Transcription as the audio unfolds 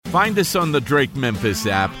Find us on the Drake Memphis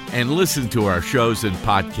app and listen to our shows and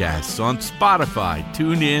podcasts on Spotify,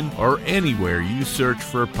 TuneIn, or anywhere you search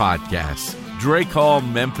for podcasts.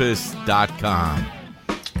 DrakeHallMemphis.com.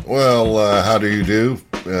 Well, how do you do?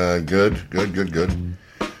 Good.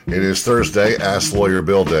 It is Thursday, Ask Lawyer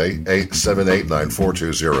Bill Day,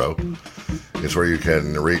 878-9420. It's where you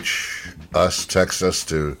can reach us, text us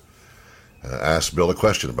to ask Bill a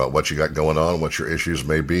question about what you got going on, what your issues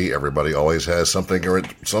may be. Everybody always has something, or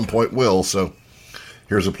at some point will, so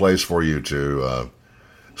here's a place for you to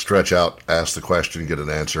stretch out, ask the question, get an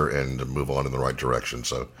answer, and move on in the right direction.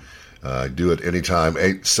 So do it anytime.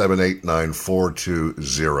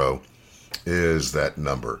 878-9420 is that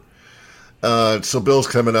number. So Bill's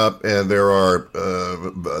coming up, and there are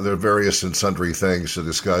various and sundry things to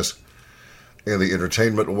discuss in the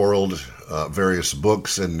entertainment world, various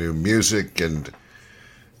books and new music, and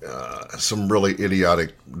some really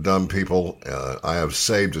idiotic, dumb people. I have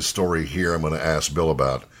saved a story here I'm going to ask Bill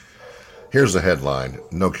about. Here's the headline.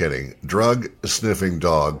 No kidding. Drug-sniffing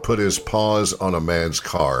dog put his paws on a man's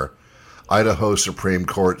car. Idaho Supreme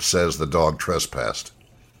Court says the dog trespassed.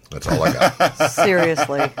 That's all I got.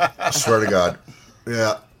 Seriously. I swear to God.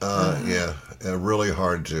 Yeah. Really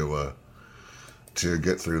hard to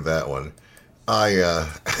get through that one.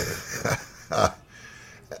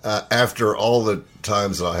 After all the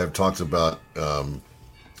times that I have talked about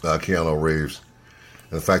Keanu Reeves,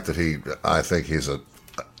 and the fact that I think he's a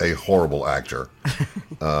horrible actor,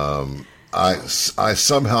 I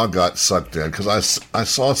somehow got sucked in because I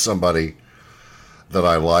saw somebody that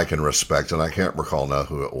I like and respect, and I can't recall now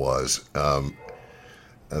who it was, and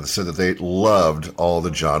said that they loved all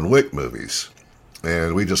the John Wick movies.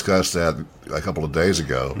 And we discussed that a couple of days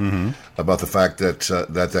ago about the fact that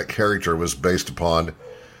that character was based upon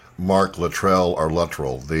Mark Luttrell,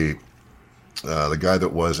 the guy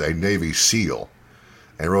that was a Navy SEAL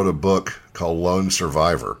and wrote a book called Lone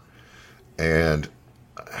Survivor. And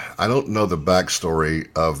I don't know the backstory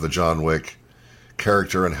of the John Wick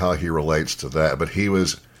character and how he relates to that, but he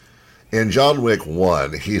was in John Wick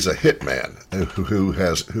 1. He's a hitman who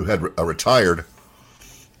had retired.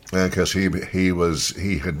 Because he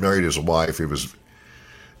had married his wife, he was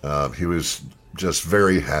just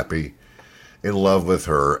very happy, in love with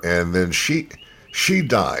her, and then she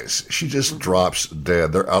dies. She just drops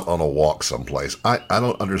dead. They're out on a walk someplace. I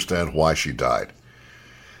don't understand why she died.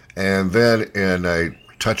 And then in a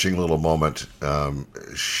touching little moment,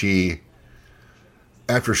 after she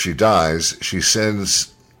dies, she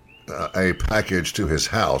sends a package to his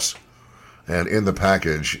house. And in the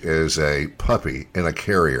package is a puppy in a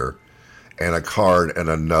carrier and a card and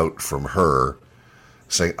a note from her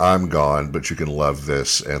saying, "I'm gone, but you can love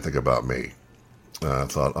this and think about me." I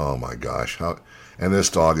thought, oh my gosh. And this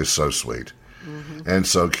dog is so sweet and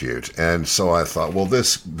so cute. And so I thought, well,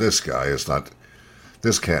 this guy is not,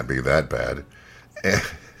 this can't be that bad.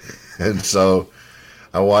 And so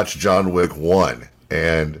I watched John Wick 1,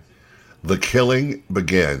 and the killing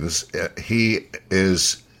begins. He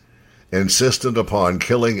is insistent upon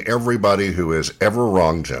killing everybody who has ever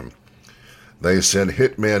wronged him. They send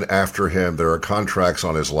hitmen after him. There are contracts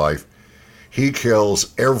on his life. He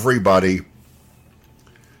kills everybody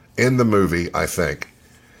in the movie, I think.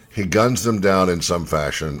 He guns them down in some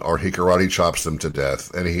fashion, or he karate chops them to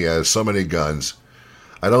death, and he has so many guns.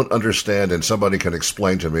 I don't understand, and somebody can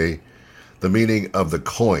explain to me the meaning of the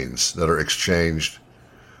coins that are exchanged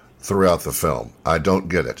throughout the film. I don't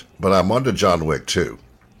get it. But I'm on to John Wick 2.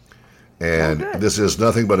 And this is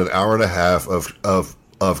nothing but an hour and a half of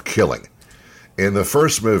killing. In the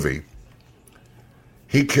first movie,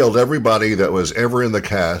 he killed everybody that was ever in the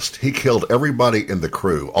cast. He killed everybody in the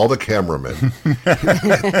crew, all the cameramen.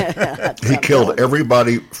 He killed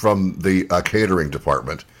everybody from the catering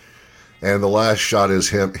department. And the last shot is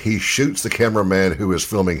him. He shoots the cameraman who is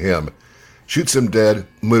filming him, shoots him dead,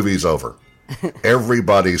 movie's over.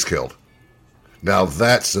 Everybody's killed. Now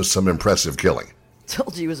that's some impressive killing.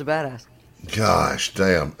 Told you he was a badass. Gosh,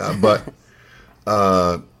 damn.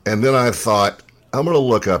 And then I thought, I'm going to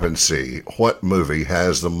look up and see what movie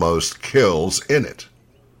has the most kills in it.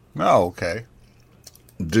 Oh, okay.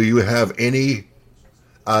 Do you have any?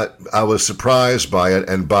 I was surprised by it,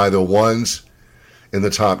 and by the ones in the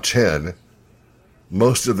top 10,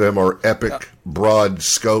 most of them are epic, broad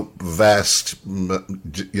scope, vast,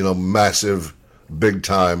 massive, big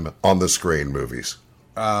time on the screen movies.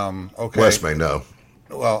 Okay. Wes may know.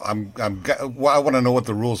 Well, I want to know what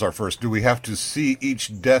the rules are first. Do we have to see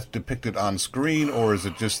each death depicted on screen, or is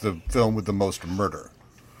it just the film with the most murder?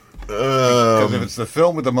 Because if it's the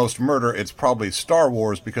film with the most murder, it's probably Star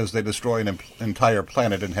Wars, because they destroy an entire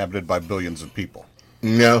planet inhabited by billions of people.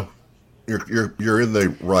 No. you're in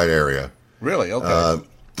the right area. Really? Okay.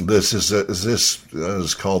 This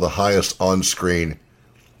is called the highest on-screen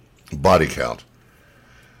body count.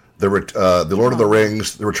 The Lord of the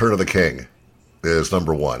Rings, The Return of the King, is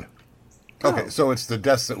number one. Okay, so it's the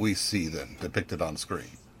deaths that we see then depicted on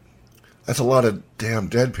screen. That's a lot of damn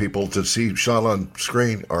dead people to see shot on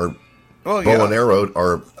screen, or bow and arrowed,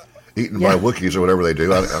 or eaten by Wookiees, or whatever they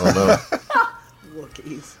do. I don't know.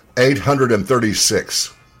 Wookiees.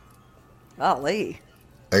 836. Golly.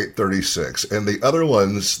 836. And the other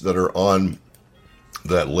ones that are on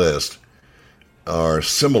that list are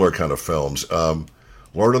similar kind of films.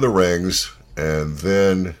 Lord of the Rings, and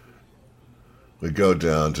then we go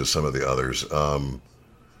down to some of the others.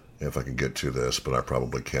 If I can get to this, but I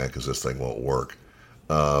probably can't because this thing won't work.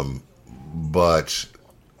 But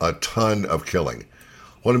a ton of killing.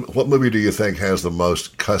 What movie do you think has the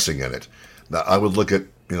most cussing in it? Now, I would look at,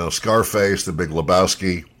 Scarface, The Big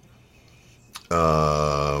Lebowski,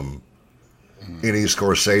 any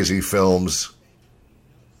Scorsese films,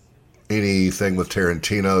 anything with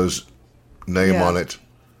Tarantino's name on it.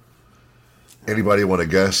 Anybody want to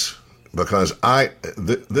guess? Because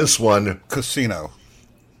this one, Casino.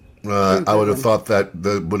 I would have thought that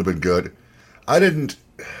would have been good.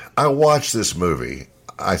 I watched this movie,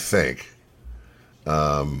 I think,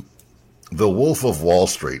 The Wolf of Wall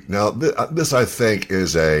Street. Now, this I think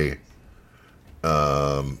is a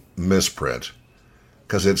misprint,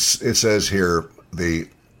 because it says here, The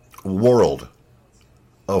World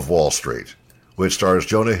of Wall Street, which stars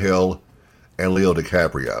Jonah Hill and Leo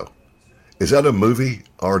DiCaprio. Is that a movie,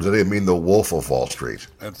 or do they mean The Wolf of Wall Street?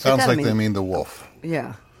 It sounds like they mean The Wolf.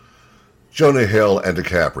 Yeah. Jonah Hill and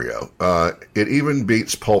DiCaprio. It even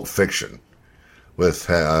beats Pulp Fiction, but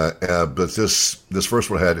this first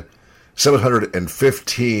one had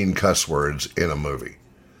 715 cuss words in a movie.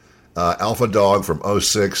 Alpha Dog from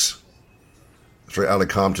 06, Straight Outta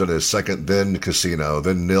Compton is second, then Casino,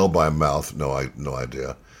 then Nil by Mouth, no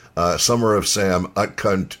idea. Summer of Sam,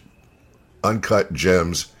 Uncut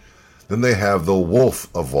Gems. Then they have The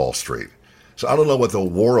Wolf of Wall Street. So I don't know what The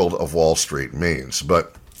World of Wall Street means,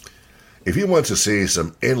 but if you want to see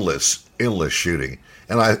some endless shooting,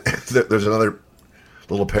 and there's another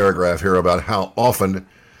little paragraph here about how often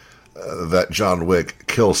that John Wick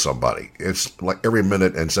kills somebody. It's like every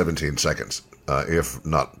minute and 17 seconds, if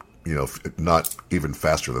not, not even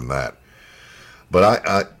faster than that.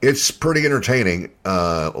 But it's pretty entertaining.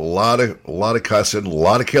 A lot of cussing, a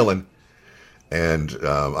lot of killing, and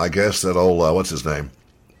I guess that old what's his name,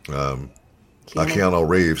 Keanu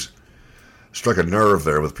Reeves, struck a nerve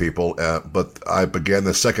there with people. But I began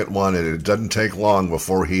the second one, and it doesn't take long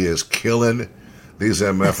before he is killing these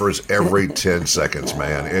MFers every 10 seconds,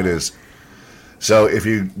 man. It is. So if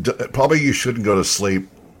you probably you shouldn't go to sleep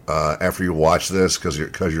after you watch this, because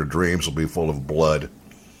your dreams will be full of blood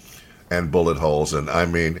and bullet holes, and I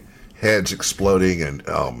mean heads exploding, and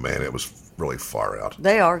oh man, it was really far out.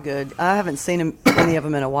 They are good. I haven't seen any of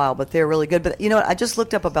them in a while, but they're really good. But you know what? I just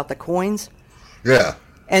looked up about the coins. Yeah.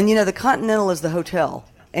 And the Continental is the hotel,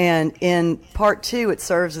 and in part 2, it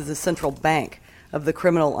serves as the central bank of the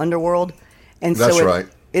criminal underworld. And that's so right.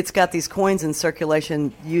 It's got these coins in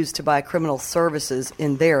circulation used to buy criminal services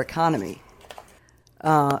in their economy.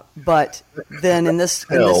 But then in this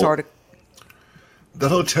article, the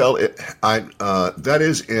hotel, that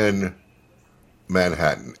is in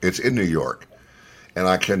Manhattan. It's in New York, and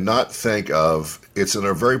I cannot think of. It's in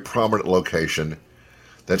a very prominent location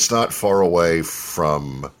that's not far away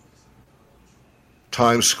from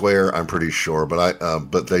Times Square, I'm pretty sure. But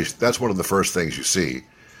that's one of the first things you see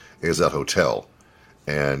is that hotel.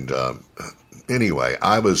 And anyway,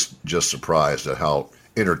 I was just surprised at how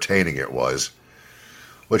entertaining it was,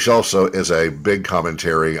 which also is a big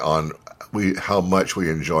commentary on how much we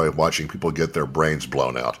enjoy watching people get their brains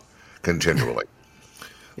blown out continually.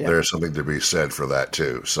 Yeah. There's something to be said for that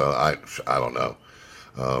too. So I don't know.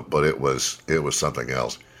 But it was something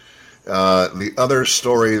else. The other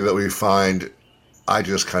story that we find, I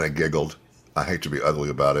just kind of giggled. I hate to be ugly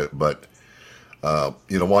about it, but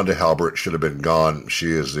Wanda Halbert should have been gone.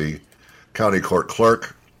 She is the county court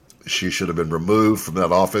clerk. She should have been removed from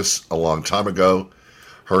that office a long time ago.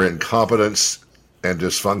 Her incompetence and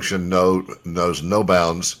dysfunction knows no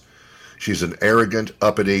bounds. She's an arrogant,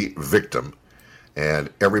 uppity victim, and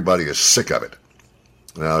everybody is sick of it.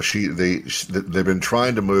 Now, they've been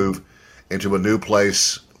trying to move into a new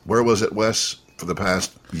place. Where was it, Wes, for the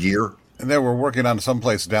past year? And they were working on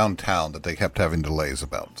someplace downtown that they kept having delays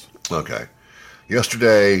about. Okay.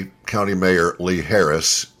 Yesterday, County Mayor Lee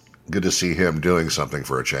Harris, good to see him doing something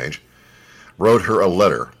for a change, wrote her a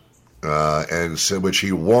letter, which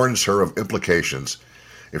he warns her of implications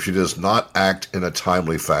if she does not act in a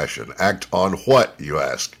timely fashion. Act on what, you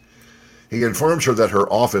ask? He informs her that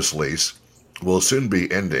her office lease will soon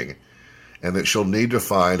be ending and that she'll need to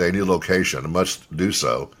find a new location and must do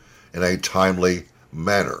so in a timely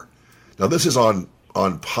manner. Now, this is on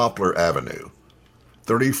Poplar Avenue,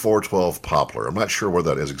 3412 Poplar. I'm not sure where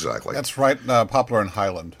that is exactly. That's right, Poplar and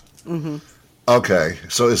Highland. Mm-hmm. Okay,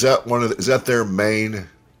 so is that their main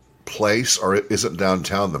place, or isn't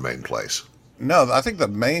downtown the main place? No, I think the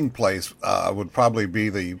main place would probably be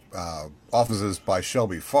the offices by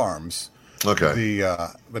Shelby Farms. Okay.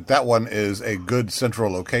 But that one is a good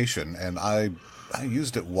central location, and I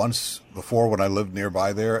used it once before when I lived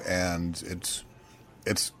nearby there, and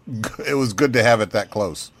it was good to have it that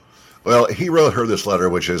close. Well, he wrote her this letter,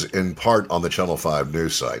 which is in part on the Channel 5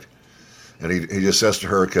 news site. And he just says to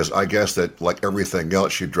her, because I guess that, like everything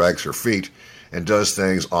else, she drags her feet and does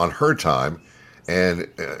things on her time, and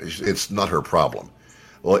it's not her problem.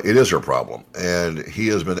 Well, it is her problem. And he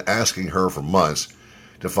has been asking her for months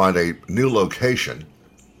to find a new location.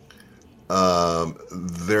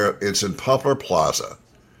 It's in Poplar Plaza.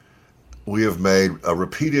 We have made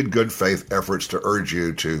repeated good faith efforts to urge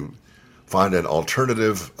you to find an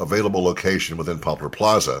alternative available location within Poplar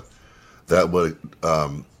Plaza that would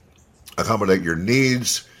accommodate your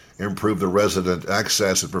needs, improve the resident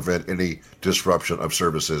access, and prevent any disruption of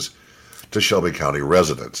services to Shelby County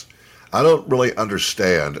residents. I don't really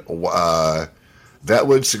understand why that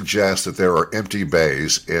would suggest that there are empty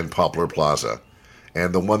bays in Poplar Plaza,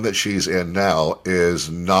 and the one that she's in now is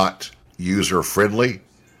not user-friendly,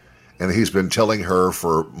 and he's been telling her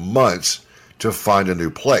for months to find a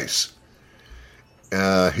new place.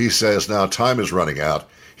 He says now time is running out.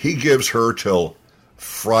 He gives her till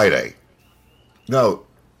Friday. No,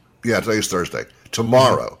 yeah, today's Thursday.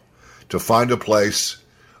 Tomorrow to find a place,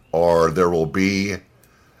 or there will be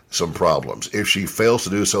some problems. If she fails to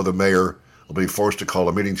do so, the mayor will be forced to call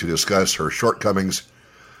a meeting to discuss her shortcomings.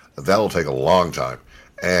 That'll take a long time,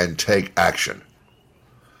 and take action.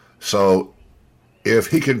 So if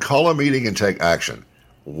he can call a meeting and take action,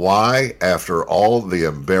 why, after all the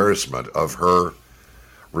embarrassment of her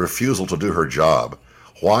refusal to do her job,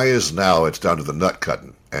 why is now it's down to the nut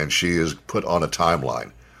cutting and she is put on a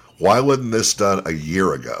timeline? Why wasn't this done a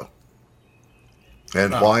year ago?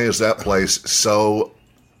 And why is that place so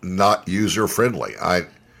not user friendly?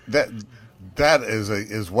 That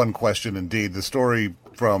is one question indeed. The story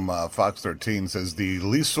from Fox 13 says the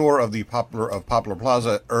leaseor of Poplar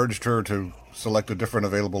Plaza urged her to select a different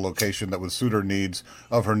available location that would suit her needs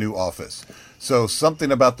of her new office. So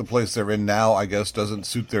something about the place they're in now, I guess, doesn't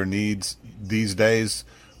suit their needs these days.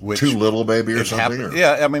 Which too little, maybe, or something.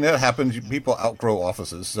 Yeah, I mean, it happens. People outgrow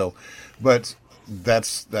offices. So, but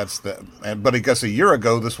that's the. But I guess a year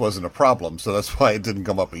ago this wasn't a problem, so that's why it didn't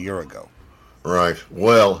come up a year ago. Right.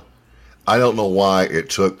 Well, I don't know why it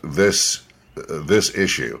took this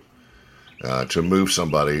issue to move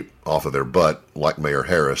somebody off of their butt like Mayor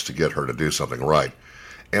Harris to get her to do something right.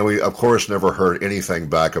 And we, of course, never heard anything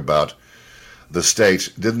back about the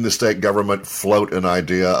state. Didn't the state government float an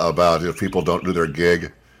idea about if people don't do their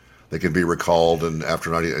gig, they can be recalled? And after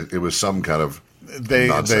 90, it was some kind of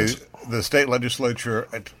nonsense. The state legislature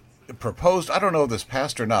proposed, I don't know if this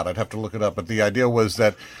passed or not, I'd have to look it up, but the idea was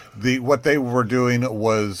that what they were doing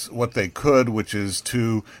was what they could, which is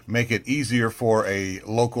to make it easier for a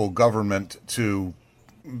local government to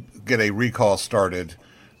get a recall started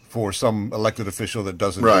for some elected official that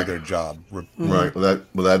doesn't do their job. Right. Well,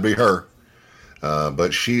 that'd be her.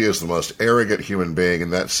 But she is the most arrogant human being,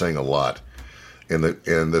 and that's saying a lot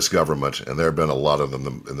in this government. And there have been a lot of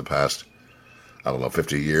them in the past,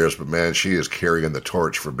 50 years. But man, she is carrying the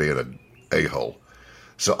torch for being an a-hole.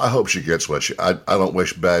 So I hope she gets what I don't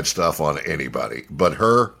wish bad stuff on anybody, but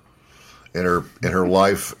her, in her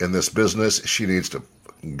life in this business, she needs to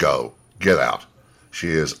get out. She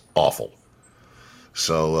is awful.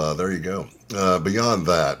 So there you go. Beyond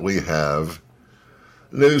that, we have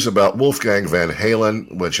news about Wolfgang Van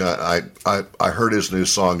Halen, which I heard his new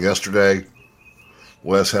song yesterday.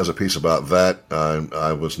 Wes has a piece about that.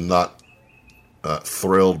 I was not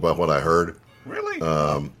thrilled by what I heard. Really?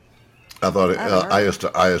 I thought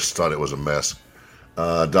I just thought it was a mess.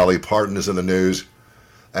 Dolly Parton is in the news,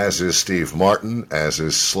 as is Steve Martin, as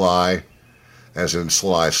is Sly, as in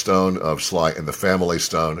Sly Stone of Sly and the Family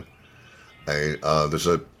Stone. There's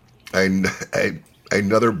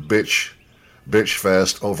another bitch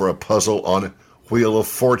fest over a puzzle on Wheel of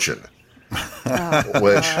Fortune,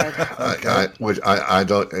 which I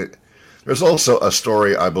don't. There's also a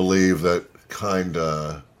story, I believe, that kind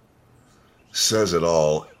of says it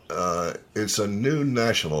all. It's a new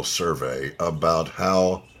national survey about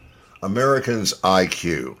how Americans'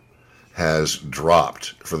 IQ has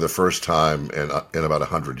dropped for the first time in about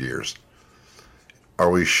 100 years. Are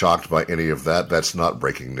we shocked by any of that? That's not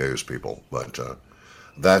breaking news, people, but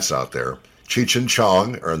that's out there. Cheech and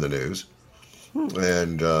Chong are in the news,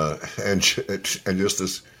 and just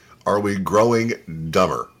this: are we growing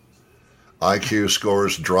dumber? IQ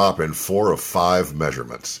scores drop in 4 of 5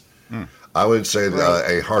 measurements. I would say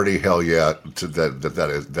a hearty hell yeah to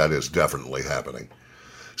that is definitely happening.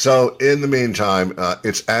 So in the meantime,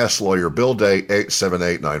 it's Ask Lawyer Bill Day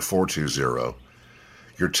 878-9420.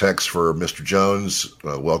 Your text for Mr. Jones,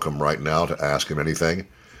 welcome right now to ask him anything.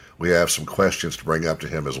 We have some questions to bring up to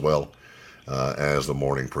him as well as the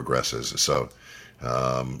morning progresses. So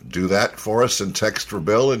do that for us and text for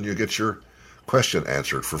Bill, and you get your question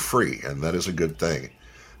answered for free. And that is a good thing,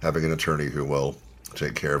 having an attorney who will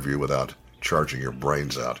take care of you without charging your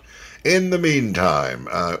brains out. In the meantime,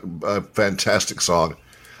 a fantastic song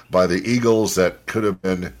by the Eagles that could have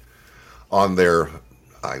been on their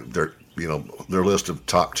list of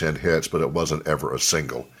top 10 hits, but it wasn't ever a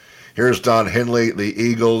single. Here's Don Henley, the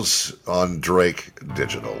Eagles, on Drake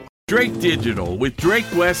Digital. Drake Digital with Drake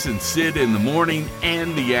West and Sid in the morning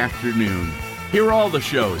and the afternoon. Hear all the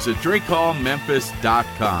shows at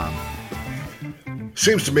drakehallmemphis.com.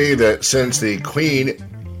 Seems to me that since the Queen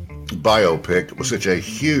biopic was such a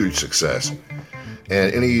huge success,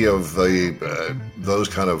 and any of the those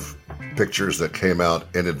kind of pictures that came out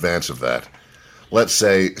in advance of that, let's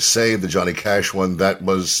say the Johnny Cash one, that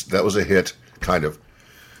was a hit, kind of.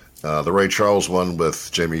 The Ray Charles one with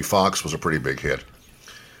Jamie Foxx was a pretty big hit.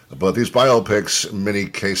 But these biopics, in many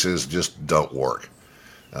cases, just don't work.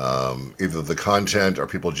 Either the content or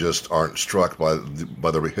people just aren't struck by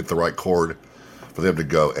the hit the right chord for them to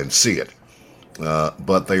go and see it.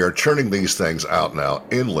 But they are churning these things out now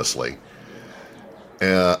endlessly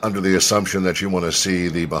under the assumption that you want to see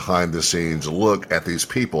the behind-the-scenes look at these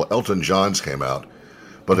people. Elton John's came out,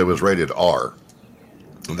 but it was rated R.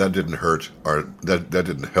 That didn't hurt, or that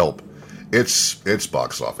didn't help its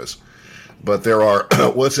box office. But there are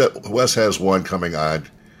Wes has one coming on.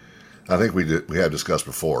 I think we have discussed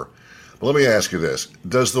before. But let me ask you this: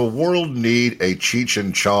 does the world need a Cheech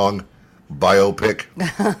and Chong biopic?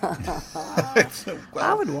 Well,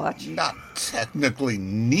 I would watch. Not technically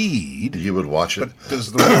need. You would watch it? But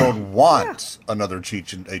does the world want another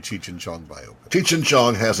Cheech and Chong biopic? Cheech and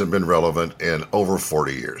Chong hasn't been relevant in over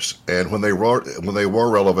 40 years. And when they were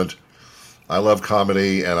relevant, I love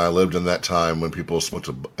comedy, and I lived in that time when people smoked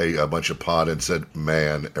a bunch of pot and said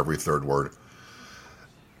 "man" every third word.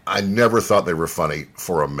 I never thought they were funny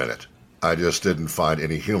for a minute. I just didn't find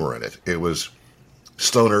any humor in it. It was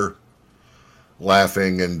stoner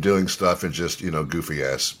laughing and doing stuff and just, goofy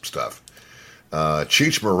ass stuff.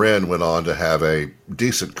 Cheech Marin went on to have a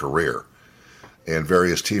decent career in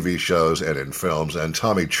various TV shows and in films, and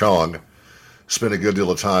Tommy Chong spent a good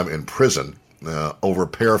deal of time in prison over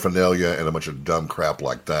paraphernalia and a bunch of dumb crap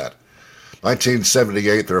like that.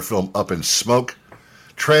 1978, their film Up in Smoke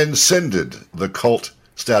transcended the cult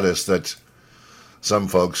status that some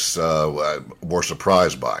folks were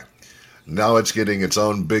surprised by. Now it's getting its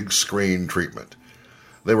own big screen treatment.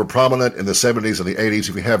 They were prominent in the 70s and the 80s.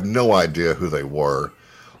 If you have no idea who they were,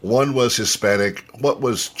 one was Hispanic. What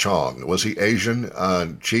was Chong? Was he Asian?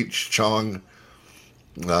 Cheech Chong?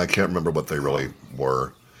 I can't remember what they really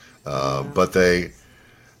were. But it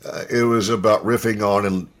was about riffing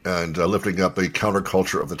on and lifting up the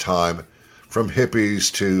counterculture of the time, from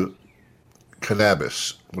hippies to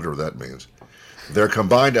cannabis, whatever that means. Their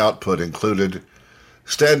combined output included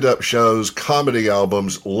stand-up shows, comedy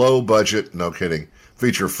albums, low-budget, no kidding,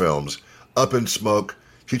 feature films, Up in Smoke,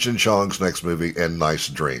 Cheech and Chong's next movie, and Nice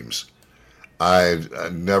Dreams. I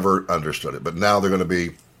never understood it, but now they're going to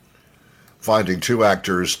be finding 2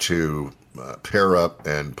 actors to pair up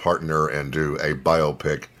and partner and do a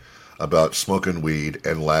biopic about smoking weed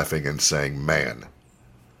and laughing and saying, "man."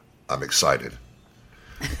 I'm excited.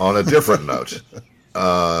 On a different note,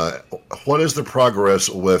 what is the progress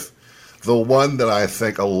with the one that I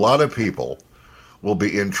think a lot of people will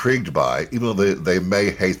be intrigued by, even though they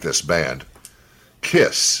may hate this band,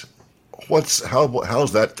 Kiss?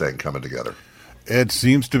 How's that thing coming together? It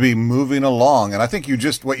seems to be moving along, and I think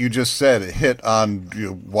what you just said hit on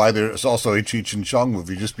why there's also a Cheech and Chong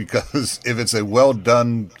movie. Just because if it's a well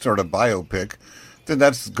done sort of biopic, then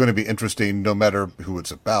that's going to be interesting no matter who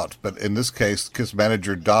it's about. But in this case, Kiss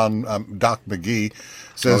manager Doc McGee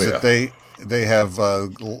says that they have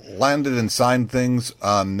landed and signed things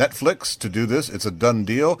on Netflix to do this. It's a done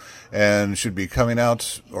deal and should be coming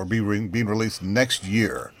out or being released next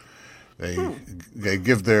year. They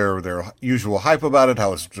give their usual hype about it,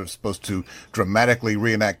 how it's supposed to dramatically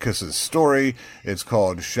reenact Kiss's story. It's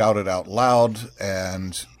called Shout It Out Loud,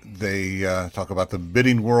 and they talk about the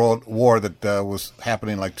bidding war that was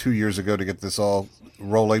happening like 2 years ago to get this all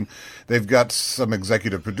rolling. They've got some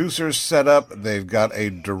executive producers set up. They've got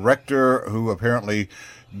a director who apparently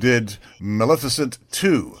did Maleficent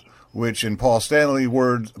 2, which in Paul Stanley's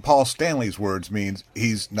words means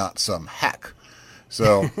he's not some hack.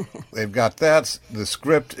 So they've got that. The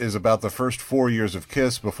script is about the first 4 years of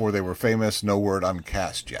Kiss before they were famous. No word on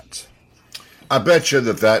cast yet. I bet you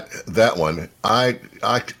that one, I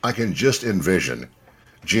can just envision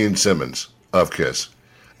Gene Simmons of Kiss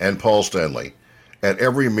and Paul Stanley at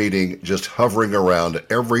every meeting just hovering around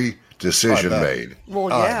every decision made. Well,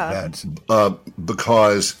 yeah.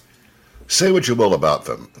 Because say what you will about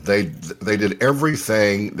them, they did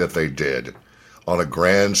everything that they did on a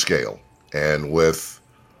grand scale and with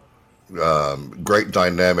great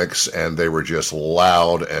dynamics, and they were just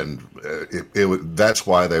loud, and that's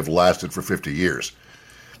why they've lasted for 50 years,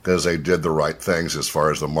 because they did the right things as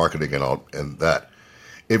far as the marketing and all and that.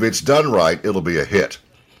 If it's done right, it'll be a hit.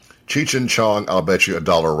 Cheech and Chong, I'll bet you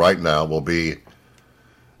 $1 right now, will be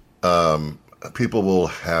people will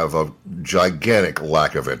have a gigantic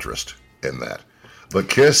lack of interest in that. But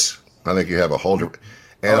Kiss, I think you have a whole different.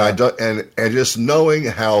 And and just knowing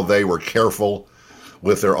how they were careful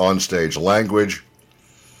with their onstage language,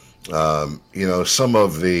 some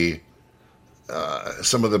of the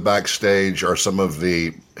backstage or some of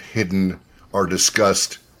the hidden or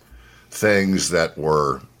discussed things that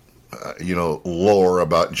were, lore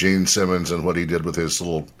about Gene Simmons and what he did with his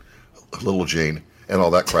little Gene and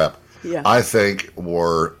all that crap. Yeah. I think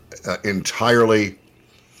were entirely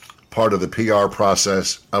part of the PR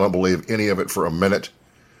process. I don't believe any of it for a minute.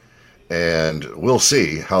 And we'll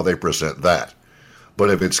see how they present that. But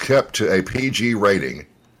if it's kept to a PG rating,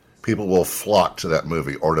 people will flock to that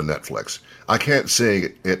movie or to Netflix. I can't see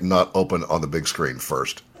it not open on the big screen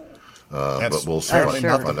first. But we'll see. Apparently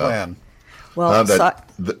not the plan. Well,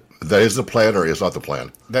 that is the plan, or is not the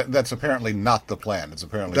plan? That's apparently not the plan. It's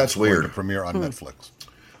apparently that's weird. To premiere on Netflix.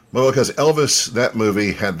 Well, because Elvis, that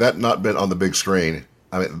movie, had that not been on the big screen,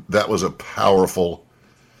 I mean, that was a powerful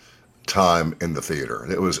time in the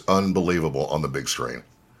theater. It was unbelievable on the big screen.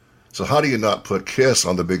 So how do you not put Kiss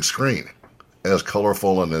on the big screen, as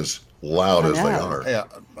colorful and as loud as they are? Yeah,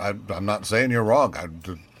 I'm not saying you're wrong,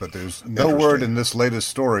 but there's no word in this latest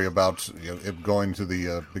story about it going to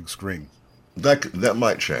the big screen. That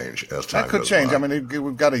might change as time goes by. That could change. I mean,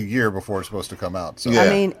 we've got a year before it's supposed to come out. So. Yeah. I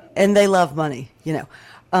mean, and they love money,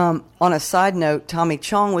 On a side note, Tommy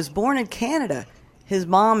Chong was born in Canada. His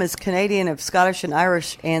mom is Canadian of Scottish and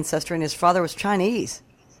Irish ancestry, and his father was Chinese.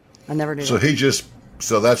 I never knew that.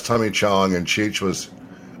 So that's Tommy Chong, and Cheech was,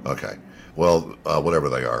 okay. Well, whatever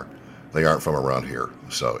they are. They aren't from around here.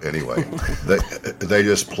 So anyway, they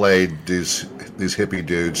just played these hippie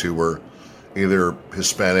dudes who were either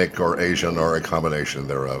Hispanic or Asian or a combination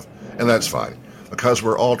thereof. And that's fine, because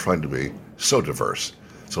we're all trying to be so diverse.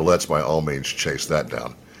 So let's by all means chase that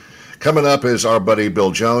down. Coming up is our buddy Bill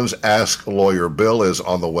Jones. Ask Lawyer Bill is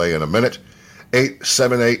on the way in a minute.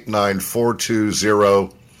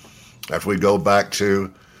 878-9420. After we go back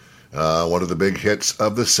to one of the big hits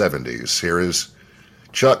of the 70s. Here is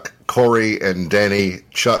Chuck, Corey, and Danny.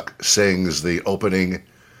 Chuck sings the opening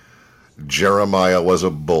Jeremiah Was a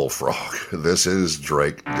Bullfrog. This is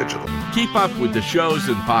Drake Digital. Keep up with the shows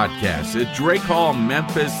and podcasts at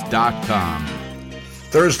drakehallmemphis.com.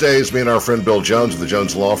 Thursdays, me and our friend Bill Jones of the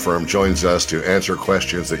Jones Law Firm joins us to answer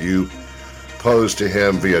questions that you pose to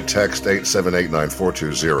him via text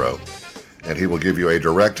 878-9420. And he will give you a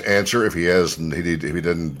direct answer if he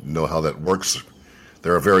didn't know how that works.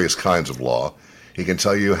 There are various kinds of law. He can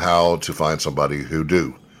tell you how to find somebody who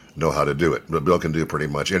do know how to do it. But Bill can do pretty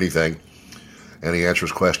much anything. And he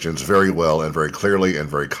answers questions very well and very clearly and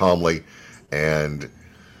very calmly. And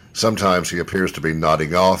sometimes he appears to be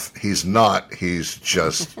nodding off. He's not. He's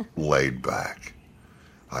just laid back.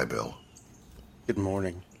 Hi, Bill. Good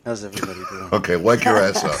morning. How's everybody doing? Okay, wake your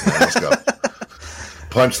ass up, man. Let's go.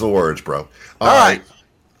 Punch the words, bro. All right.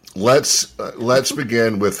 Let's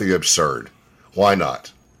begin with the absurd. Why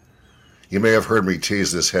not? You may have heard me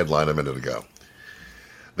tease this headline a minute ago.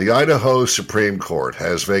 The Idaho Supreme Court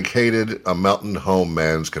has vacated a Mountain Home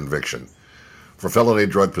man's conviction for felony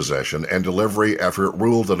drug possession and delivery after it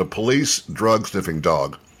ruled that a police drug-sniffing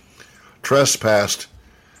dog trespassed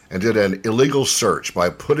and did an illegal search by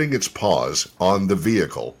putting its paws on the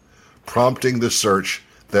vehicle, prompting the search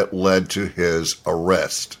that led to his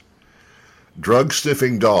arrest.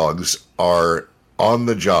 Drug-sniffing dogs are on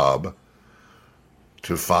the job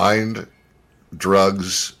to find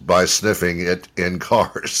drugs by sniffing it in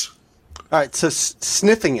cars. All right, so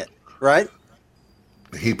sniffing it, right?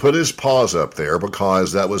 He put his paws up there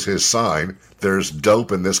because that was his sign. There's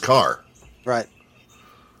dope in this car. Right.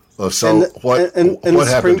 So what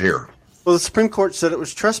happened here? Well, the Supreme Court said it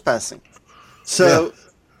was trespassing. So,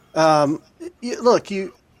 a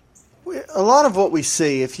lot of what we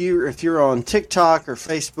see, if you're on TikTok or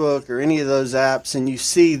Facebook or any of those apps, and you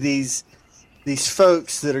see these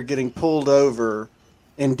folks that are getting pulled over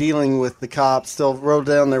and dealing with the cops, they'll roll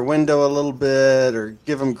down their window a little bit or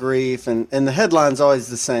give them grief, and the headline's always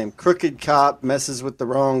the same: crooked cop messes with the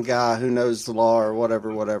wrong guy who knows the law, or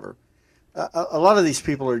whatever. A lot of these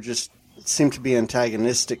people are just seem to be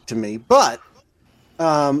antagonistic to me, but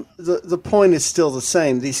the point is still the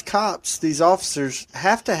same. These cops, these officers,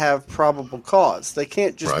 have to have probable cause. They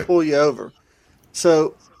can't just pull you over.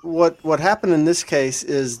 So what happened in this case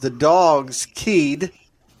is the dogs keyed.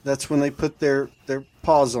 That's when they put their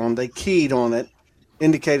paws on. They keyed on it,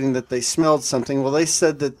 indicating that they smelled something. Well, they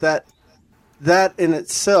said that in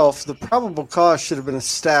itself, the probable cause should have been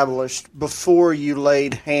established before you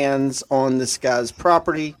laid hands on this guy's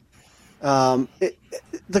property. The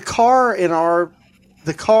car in our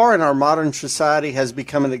modern society has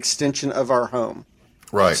become an extension of our home.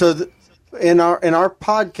 Right. So in our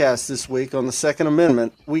podcast this week on the Second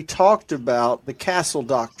Amendment, we talked about the castle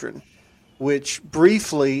doctrine, which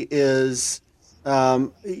briefly is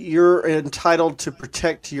you're entitled to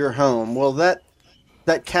protect your home. Well, that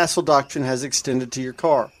castle doctrine has extended to your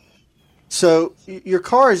car. So your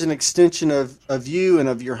car is an extension of you and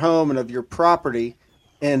of your home and of your property.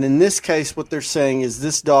 And in this case, what they're saying is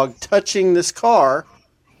this dog touching this car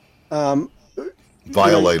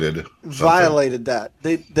violated that.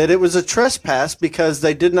 That it was a trespass because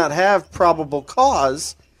they did not have probable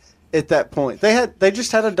cause at that point. They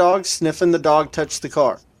just had a dog sniffing. The dog touched the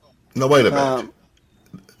car. No, wait a minute.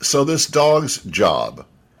 So this dog's job,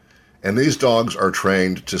 and these dogs are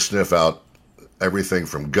trained to sniff out everything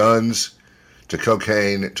from guns to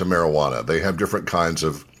cocaine to marijuana. They have different kinds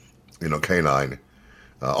of, canine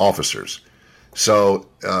officers. So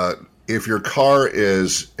if your car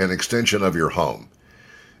is an extension of your home,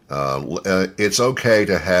 it's okay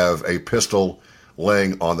to have a pistol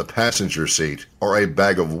laying on the passenger seat or a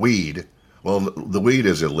bag of weed. Well, the weed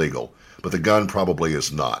is illegal, but the gun probably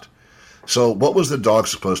is not. So what was the dog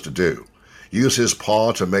supposed to do? Use his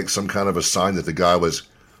paw to make some kind of a sign that the guy was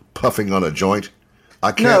puffing on a joint?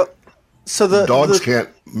 I can't. No, so dogs can't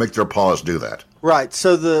make their paws do that. Right.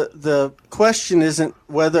 So the question isn't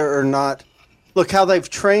whether or not. Look, how they've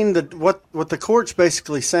trained what the court's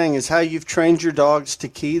basically saying is how you've trained your dogs to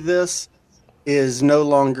key this is no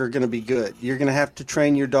longer going to be good. You're going to have to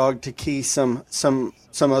train your dog to key some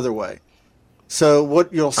other way. So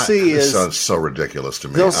what you'll see is... This sounds so ridiculous to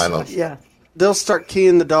me. They'll start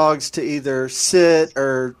keying the dogs to either sit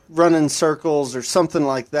or run in circles or something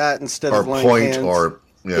like that instead of laying hands.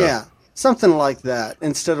 Yeah, something like that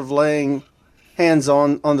instead of laying hands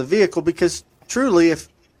on the vehicle. Because truly, if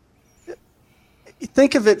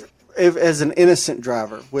think of it as an innocent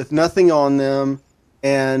driver with nothing on them,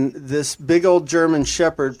 and this big old German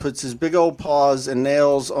Shepherd puts his big old paws and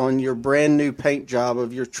nails on your brand new paint job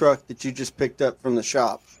of your truck that you just picked up from the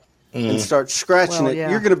shop and starts scratching it,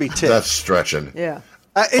 you're going to be ticked. That's stretching. Yeah.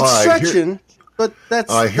 It's stretching, but that's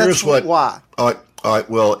why.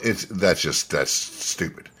 That's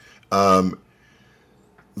stupid.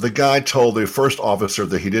 The guy told the first officer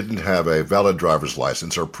that he didn't have a valid driver's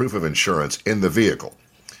license or proof of insurance in the vehicle.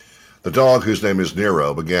 The dog, whose name is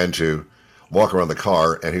Nero, began to walk around the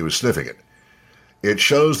car, and he was sniffing it. It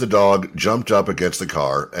shows the dog jumped up against the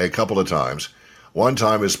car a couple of times. One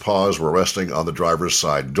time his paws were resting on the driver's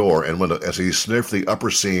side door, and as he sniffed the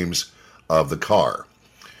upper seams of the car.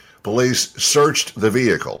 Police searched the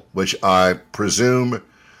vehicle, which I presume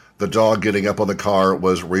the dog getting up on the car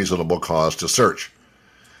was reasonable cause to search.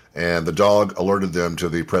 And the dog alerted them to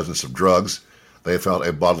the presence of drugs. They found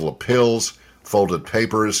a bottle of pills, folded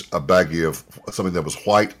papers, a baggie of something that was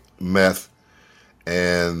white, meth,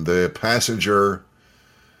 and the passenger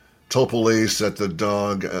told police that the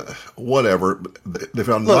dog, whatever, they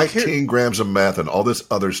found 19 grams of meth and all this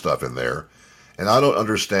other stuff in there. And I don't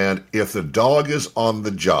understand if the dog is on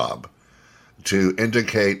the job to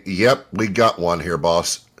indicate, yep, we got one here,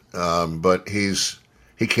 boss, but he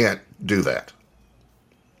can't do that.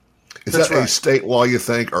 Is that a state law, you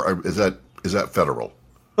think, or is that federal?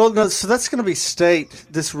 Well, no, so that's going to be state,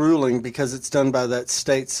 this ruling, because it's done by that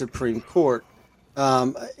state Supreme Court.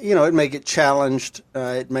 It may get challenged.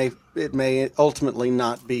 It may ultimately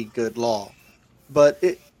not be good law. But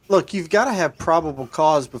look, you've got to have probable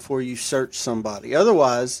cause before you search somebody.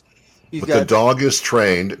 Otherwise, the dog is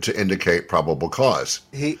trained to indicate probable cause.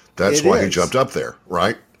 That's why he jumped up there,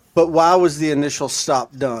 right? But why was the initial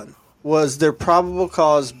stop done? Was there probable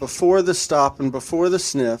cause before the stop and before the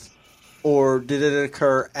sniff, or did it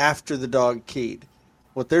occur after the dog keyed?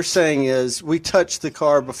 What they're saying is we touched the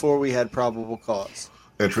car before we had probable cause.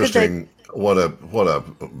 Interesting. What's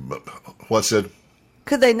it?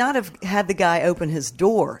 Could they not have had the guy open his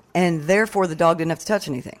door, and therefore the dog didn't have to touch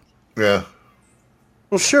anything? Yeah.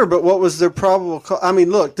 Well, sure, but what was their probable cause? I mean,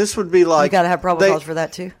 look, this would be like... You got to have probable cause for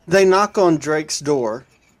that, too? They knock on Drake's door.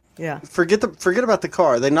 Yeah. Forget about the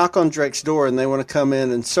car. They knock on Drake's door, and they want to come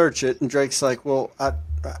in and search it, and Drake's like, well,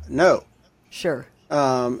 no. Sure.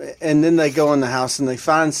 And then they go in the house, and they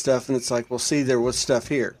find stuff, and it's like, well, see, there was stuff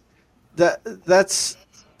here. That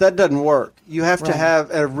doesn't work. You have to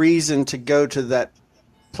have a reason to go to that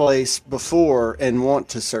place before and want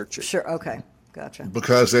to search it. Sure, okay. Gotcha.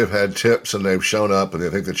 Because they've had tips and they've shown up and they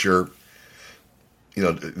think that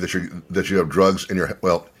that you have drugs in your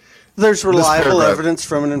there's reliable evidence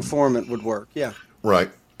from an informant would work. Yeah. Right.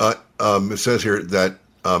 It says here that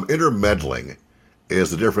intermeddling is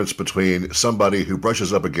the difference between somebody who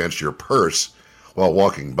brushes up against your purse while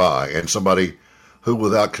walking by and somebody who,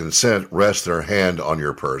 without consent, rests their hand on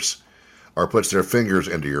your purse or puts their fingers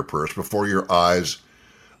into your purse before your eyes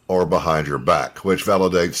or behind your back, which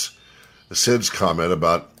validates Sid's comment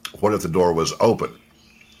about what if the door was open.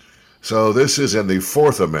 So this is in the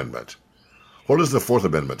Fourth Amendment. What does the Fourth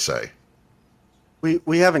Amendment say?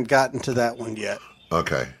 We haven't gotten to that one yet.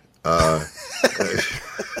 Okay. That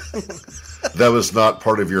was not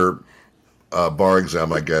part of your bar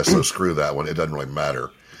exam, I guess, so screw that one. It doesn't really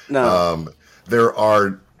matter. No. There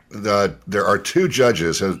are two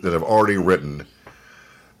judges that have already written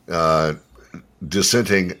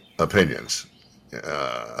dissenting opinions.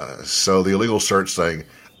 So the illegal search saying,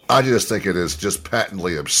 I just think it is just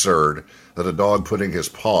patently absurd that a dog putting his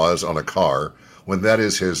paws on a car when that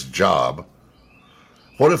is his job.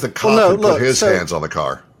 What if the cop put his hands on the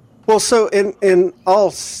car? Well, so in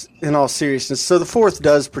all seriousness, so the Fourth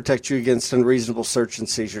does protect you against unreasonable search and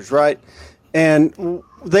seizures, right? And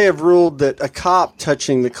they have ruled that a cop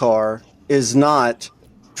touching the car is not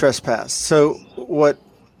trespass. So what?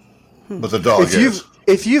 But the dog is.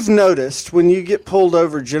 If you've noticed, when you get pulled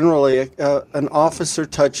over, generally an officer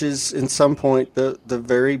touches in some point the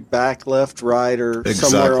very back, left, right, or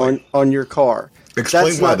somewhere on your car.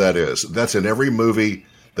 Explain why that is. That's in every movie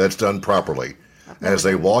that's done properly. As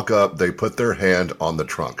they walk up, they put their hand on the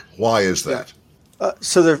trunk. Why is that?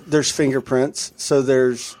 So there's fingerprints. So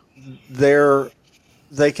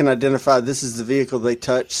they can identify this is the vehicle they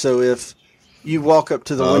touched. So if you walk up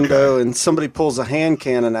to the window and somebody pulls a hand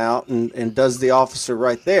cannon out and does the officer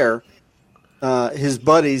right there, his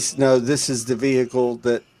buddies know this is the vehicle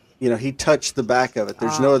that, he touched the back of it.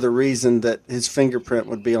 There's no other reason that his fingerprint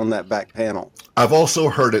would be on that back panel. I've also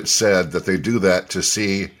heard it said that they do that to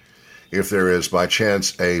see if there is, by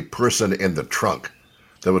chance, a person in the trunk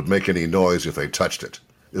that would make any noise if they touched it.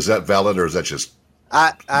 Is that valid, or is that just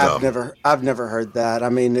I've never heard that. I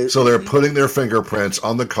mean, so they're putting their fingerprints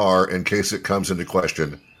on the car in case it comes into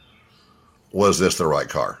question. Was this the right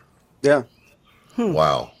car? Yeah.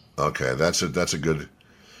 Wow. Okay, that's a good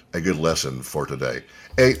lesson for today.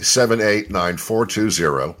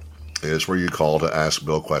 878-9420 is where you call to ask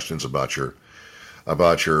Bill questions about your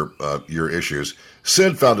issues.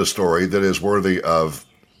 Sid found a story that is worthy of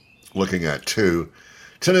looking at too.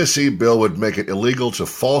 Tennessee bill would make it illegal to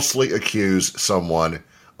falsely accuse someone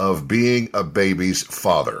of being a baby's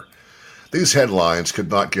father. These headlines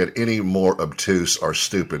could not get any more obtuse or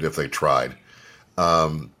stupid if they tried.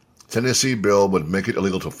 Tennessee bill would make it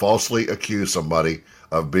illegal to falsely accuse somebody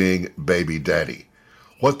of being baby daddy.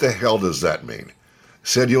 What the hell does that mean?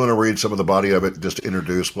 Sid, you want to read some of the body of it just to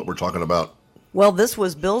introduce what we're talking about? Well, this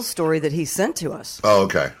was Bill's story that he sent to us. Oh,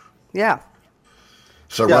 okay. Yeah.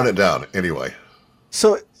 So run it down anyway.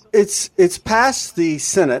 So it's passed the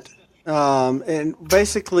Senate, and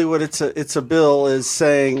basically what it's a bill is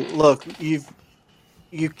saying, look, you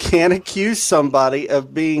can't accuse somebody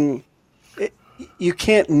of being, you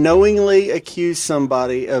can't knowingly accuse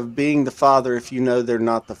somebody of being the father if you know they're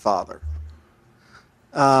not the father.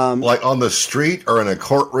 Like on the street or in a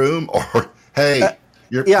courtroom, or hey,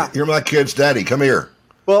 you're my kid's daddy, come here.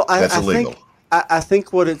 Well, that's illegal. I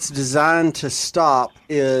think what it's designed to stop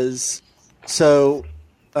is, so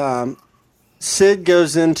Sid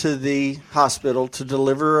goes into the hospital to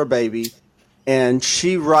deliver a baby, and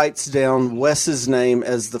she writes down Wes's name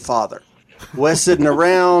as the father. Wes isn't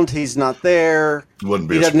around. He's not there. Wouldn't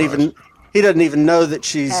be a surprise. he doesn't even know that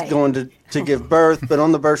she's going to give birth. But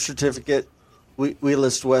on the birth certificate, we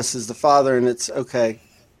list Wes as the father, and it's okay.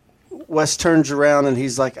 Wes turns around and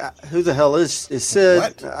he's like, "Who the hell is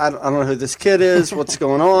Sid? I don't know who this kid is. What's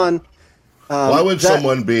going on?" Why would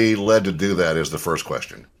someone be led to do that? Is the first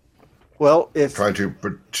question. Well, if trying to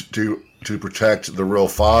protect the real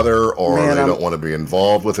father, or they don't want to be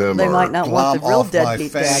involved with him, they or might not want the real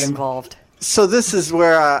deadbeat dad involved. So this is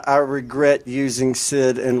where I regret using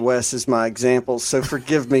Sid and Wes as my examples. So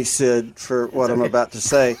forgive me, Sid, for what I'm about to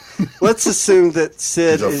say. Let's assume that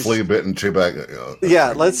Sid is a flea-bitten two-bag.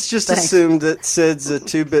 Yeah, let's just assume that Sid's a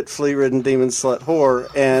two-bit flea-ridden demon slut whore,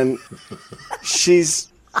 and she's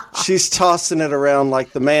tossing it around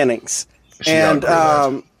like the Mannings, and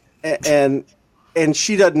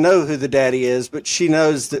she doesn't know who the daddy is, but she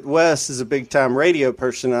knows that Wes is a big-time radio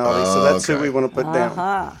personality, so that's who we want to put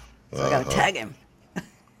down. So I got to tag him.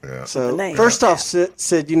 Yeah. So first off,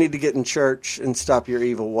 Sid, you need to get in church and stop your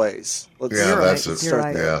evil ways. That's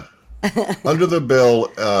it. Yeah. Under the bill,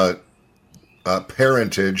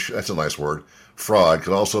 parentage, that's a nice word, fraud,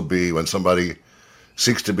 could also be when somebody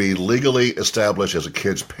seeks to be legally established as a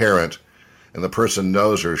kid's parent, and the person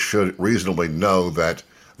knows or should reasonably know that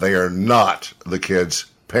they are not the kid's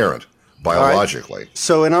parent biologically. Right.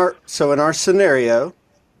 So in our scenario,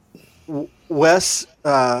 Wes,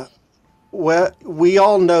 we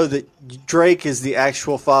all know that Drake is the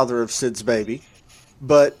actual father of Sid's baby,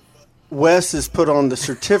 but Wes is put on the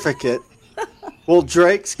certificate. Well,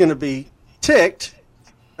 Drake's going to be ticked,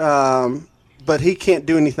 but he can't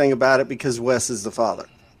do anything about it because Wes is the father.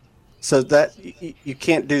 So that you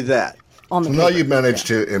can't do that. So now you've managed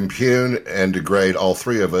to impugn and degrade all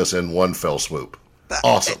three of us in one fell swoop.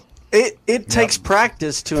 Awesome. It takes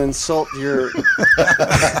practice to insult your... You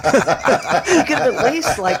could have at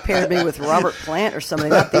least paired me with Robert Plant or something,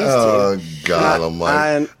 not these two. Oh, God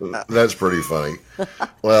almighty. That's pretty funny.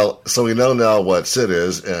 Well, so we know now what Sid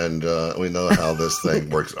is, and we know how this thing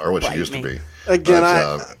works, or what she used to be.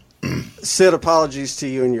 Again, Sid, apologies to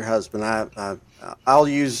you and your husband. I'll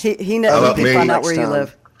use... He knows he can find out where you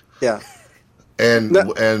live. Yeah. And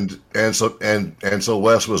so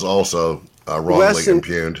Wes was also wrongly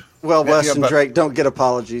impugned. Well, Wes and Drake don't get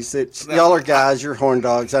apologies. Y'all are guys. You're horn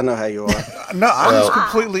dogs. I know how you are. No, I was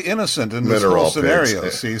completely innocent in this whole scenario.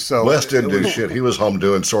 See, so Wes didn't do shit. He was home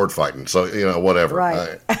doing sword fighting. So whatever.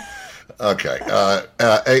 Right. Okay.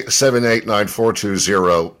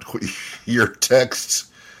 878-9420. Your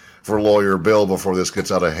texts for Lawyer Bill before this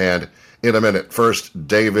gets out of hand in a minute. First,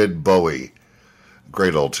 David Bowie.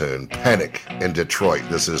 Great old tune. Panic in Detroit.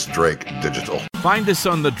 This is Drake Digital. Find us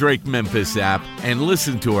on the Drake Memphis app and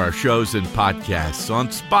listen to our shows and podcasts on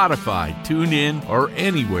Spotify, TuneIn, or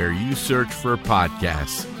anywhere you search for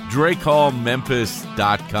podcasts.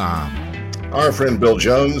 DrakeHallMemphis.com. Our friend Bill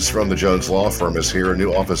Jones from the Jones Law Firm is here.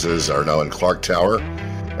 New offices are now in Clark Tower,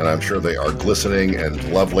 and I'm sure they are glistening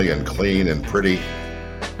and lovely and clean and pretty.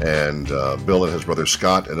 And Bill and his brother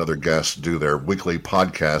Scott and other guests do their weekly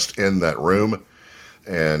podcast in that room.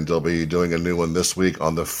 And they'll be doing a new one this week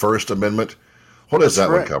on the First Amendment. What does that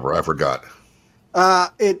one cover? I forgot.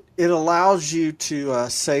 It allows you to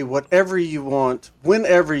say whatever you want,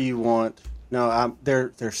 whenever you want. No,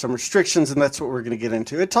 there's some restrictions, and that's what we're going to get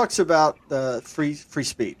into. It talks about free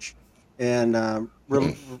speech and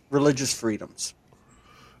religious freedoms.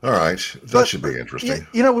 All right, that should be interesting.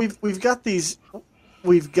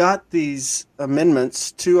 We've got these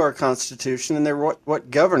amendments to our Constitution, and they're what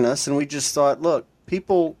govern us. And we just thought, look.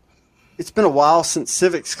 People, it's been a while since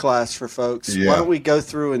civics class for folks. Yeah. Why don't we go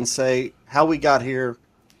through and say how we got here,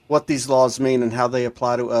 what these laws mean, and how they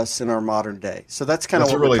apply to us in our modern day? So that's kind of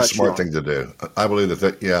what a really smart thing to do. I believe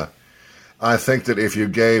that. Yeah, I think that if you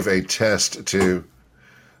gave a test to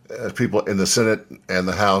people in the Senate and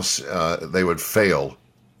the House, they would fail,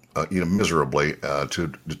 miserably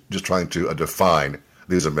to just trying to define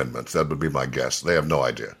these amendments. That would be my guess. They have no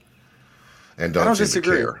idea, and don't seem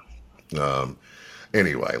disagree. To care.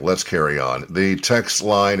 Anyway, let's carry on. The text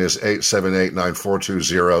line is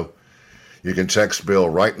 878-9420. You can text Bill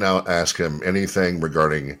right now, ask him anything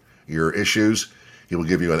regarding your issues. He will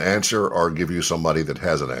give you an answer or give you somebody that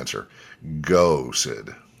has an answer. Go,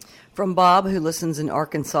 Sid. From Bob, who listens in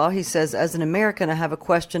Arkansas, he says, as an American, I have a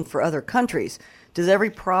question for other countries. Does every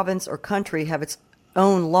province or country have its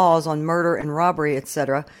own laws on murder and robbery,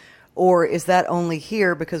 etc., or is that only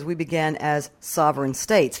here because we began as sovereign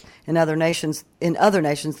states? In other nations,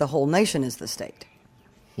 the whole nation is the state.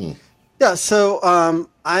 Yeah, so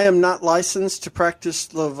I am not licensed to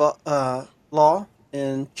practice law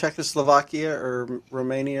in Czechoslovakia or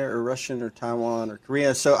Romania or Russian or Taiwan or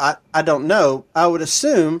Korea, so I don't know. I would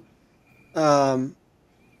assume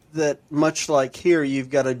that much like here, you've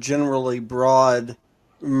got a generally broad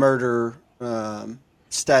murder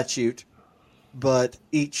statute, but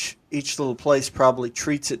each little place probably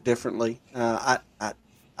treats it differently. I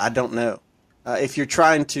don't know. If you're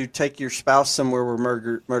trying to take your spouse somewhere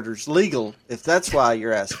where murder's legal, if that's why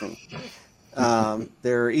you're asking,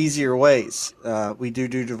 there are easier ways. We do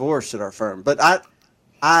divorce at our firm, but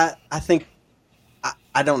I think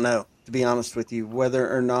I don't know, to be honest with you,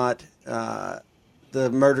 whether or not the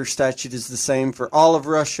murder statute is the same for all of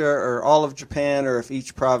Russia or all of Japan, or if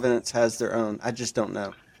each province has their own. I just don't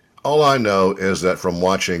know. All I know is that from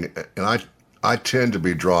watching, and I tend to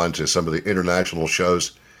be drawn to some of the international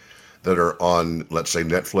shows that are on, let's say,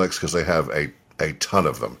 Netflix, because they have a ton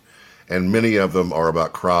of them. And many of them are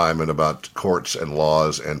about crime and about courts and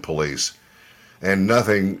laws and police. And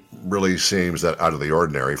nothing really seems that out of the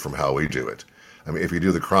ordinary from how we do it. I mean, if you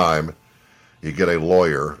do the crime, you get a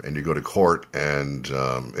lawyer and you go to court, and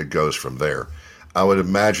it goes from there. I would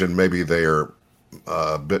imagine maybe they are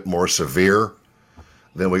a bit more severe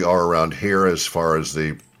than we are around here as far as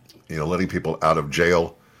the, letting people out of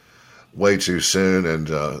jail way too soon, and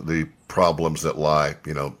the problems that lie,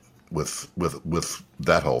 with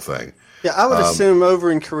that whole thing. Yeah, I would assume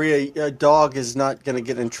over in Korea, a dog is not going to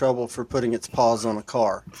get in trouble for putting its paws on a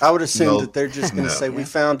car. I would assume that they're just going to say, "We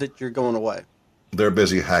found it, you're going away." They're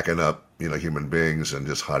busy hacking up, human beings and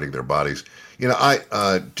just hiding their bodies.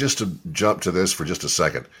 I just to jump to this for just a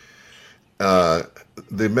second.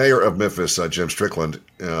 The mayor of Memphis, Jim Strickland,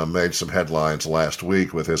 made some headlines last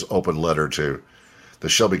week with his open letter to the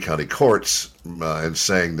Shelby County courts, and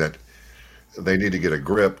saying that they need to get a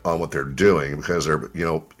grip on what they're doing, because they're,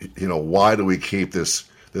 why do we keep this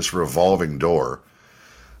revolving door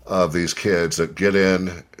of these kids that get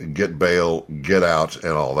in, get bail, get out,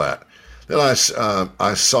 and all that? Then I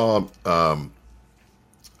saw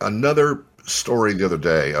another story the other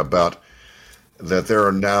day about that there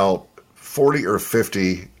are now 40 or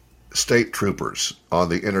 50 state troopers on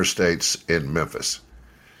the interstates in Memphis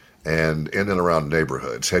and in and around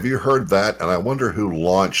neighborhoods. Have you heard that? And I wonder who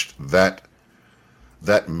launched that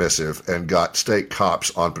missive and got state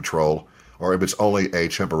cops on patrol, or if it's only a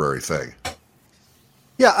temporary thing.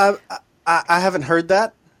 Yeah, I haven't heard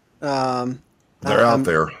that. They're out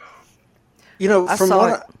there. I from saw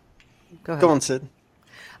what it. Go ahead. Go on, Sid.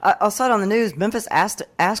 I saw it on the news. Memphis asked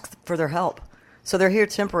for their help, so they're here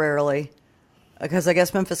temporarily because I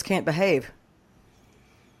guess Memphis can't behave.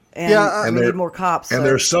 And we need more cops. And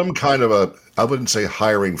there's some kind of I wouldn't say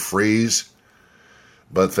hiring freeze,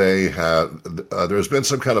 but they have. There's been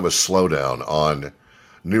some kind of a slowdown on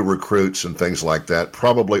new recruits and things like that,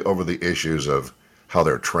 probably over the issues of how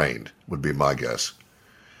they're trained, would be my guess.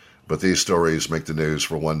 But these stories make the news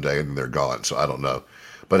for one day and they're gone, so I don't know.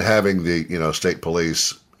 But having the state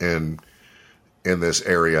police in this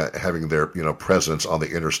area, having their presence on the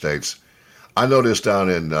interstates, I noticed down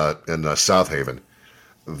in South Haven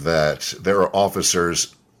that there are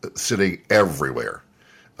officers sitting everywhere.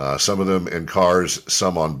 Some of them in cars,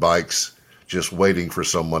 some on bikes, just waiting for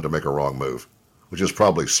someone to make a wrong move, which is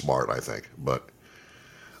probably smart, I think. But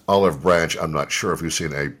Olive Branch, I'm not sure if we've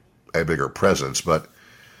seen a bigger presence, but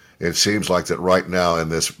it seems like that right now in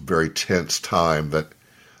this very tense time that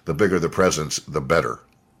the bigger the presence, the better,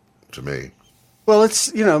 to me. Well,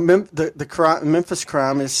 it's Memphis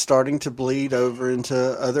crime is starting to bleed over into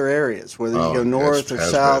other areas. Whether you go north or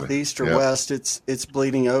south, east or west, it's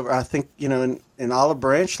bleeding over. I think in Olive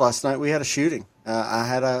Branch last night we had a shooting. I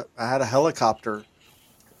had a helicopter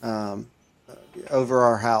over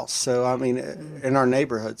our house. So I mean, in our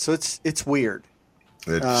neighborhood. So it's weird.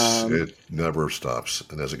 It never stops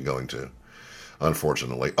and isn't going to,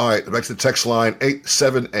 unfortunately. All right, back to the text line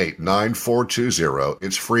 878-9420.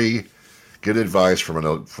 It's free. Get advice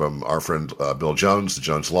from our friend Bill Jones, the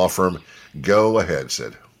Jones Law Firm. Go ahead,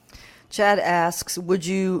 Sid. Chad asks, would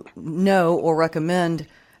you know or recommend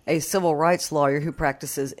a civil rights lawyer who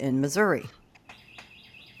practices in Missouri?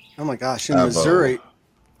 Oh, my gosh, in Missouri.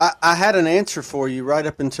 I had an answer for you right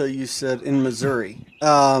up until you said in Missouri.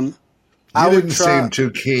 You didn't seem too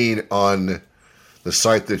keen on the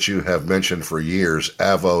site that you have mentioned for years,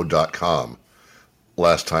 avo.com,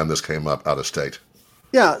 last time this came up out of state.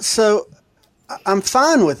 Yeah, so I'm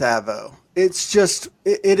fine with Avo. It's just,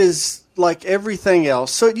 it is like everything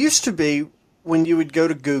else. So it used to be when you would go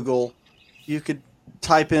to Google, you could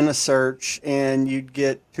type in a search and you'd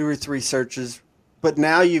get 2 or 3 searches. But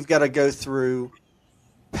now you've got to go through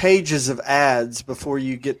pages of ads before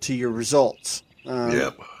you get to your results.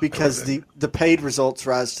 Because the paid results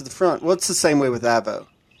rise to the front. Well, it's the same way with Avo.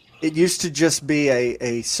 It used to just be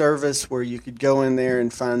a service where you could go in there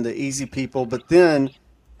and find the easy people, but then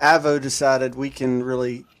Avo decided we can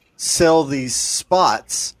really sell these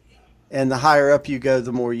spots, and the higher up you go,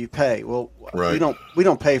 the more you pay. Well, Right. we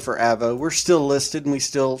don't pay for Avo. We're still listed, and we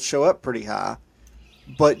still show up pretty high.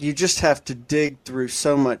 But you just have to dig through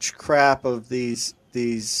so much crap of these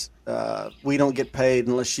we don't get paid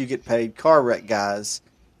unless you get paid car wreck guys.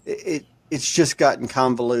 It's just gotten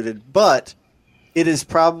convoluted. But it is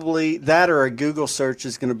probably that, or a Google search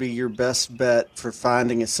is going to be your best bet for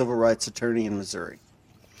finding a civil rights attorney in Missouri.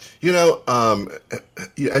 You know,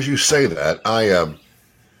 as you say that,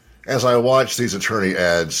 as I watch these attorney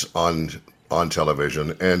ads on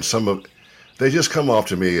television, and they just come off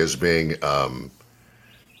to me as being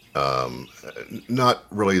not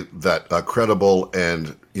really that credible,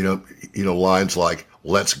 and you know lines like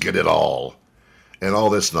 "let's get it all" and all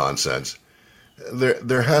this nonsense.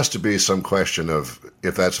 There has to be some question of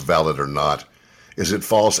if that's valid or not. Is it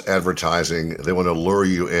false advertising? They want to lure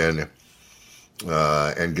you in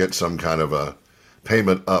and get some kind of a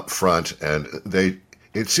payment up front, and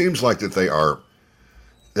it seems like that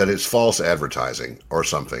it's false advertising or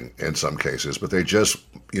something in some cases, but they just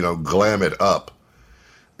glam it up,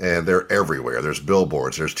 and they're everywhere. There's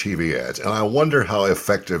billboards, there's TV ads, and I wonder how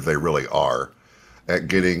effective they really are at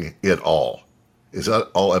getting it all. Is that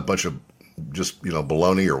all a bunch of just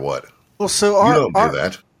baloney or what? Well, so you don't do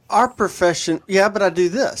that. Our profession, yeah, but I do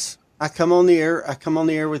this. I come on the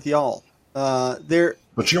air with y'all.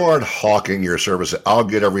 But you aren't hawking your service. I'll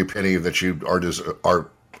get every penny that you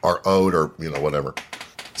are owed, or whatever.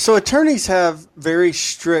 So attorneys have very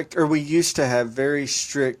strict, or we used to have very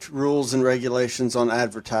strict rules and regulations on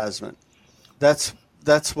advertisement. That's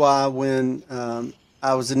why when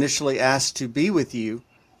I was initially asked to be with you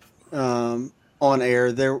on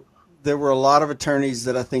air, there were a lot of attorneys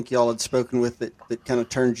that I think y'all had spoken with that kind of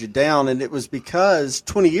turned you down, and it was because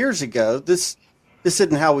 20 years ago, this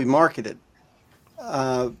isn't how we marketed.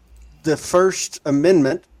 The First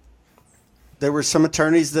Amendment, there were some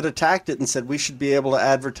attorneys that attacked it and said we should be able to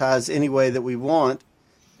advertise any way that we want,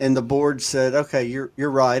 and the board said, okay, you're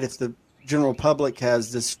right. If the general public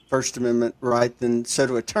has this First Amendment right, then so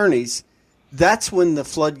do attorneys. That's when the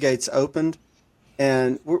floodgates opened.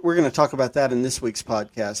 And we're going to talk about that in this week's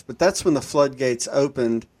podcast. But that's when the floodgates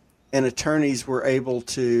opened and attorneys were able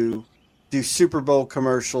to do Super Bowl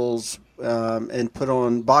commercials and put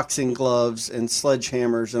on boxing gloves and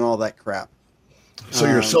sledgehammers and all that crap. So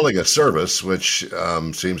you're selling a service, which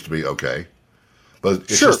seems to be okay. But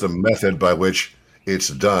it's Sure. just the method by which it's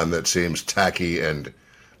done that seems tacky and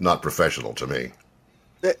not professional to me.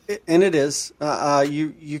 And it is.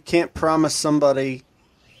 You can't promise somebody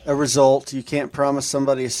a result. You can't promise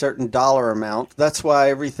somebody a certain dollar amount. That's why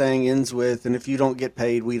everything ends with, and if you don't get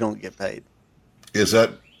paid, we don't get paid. Is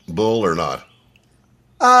that bull or not?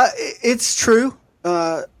 It's true.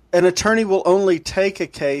 An attorney will only take a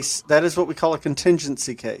case. That is what we call a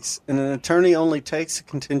contingency case. And an attorney only takes a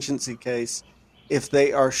contingency case if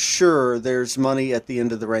they are sure there's money at the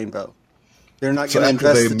end of the rainbow. They're not going to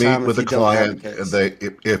invest the time with if the you don't have a client.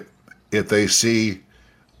 case. If they see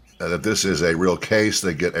that this is a real case,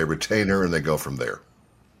 they get a retainer and they go from there.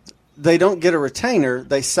 They don't get a retainer.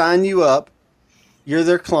 They sign you up. You're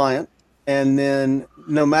their client. And then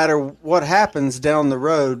no matter what happens down the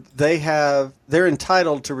road, they're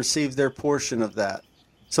entitled to receive their portion of that.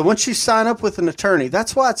 So once you sign up with an attorney,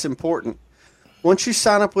 that's why it's important. Once you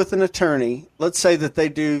sign up with an attorney, let's say that they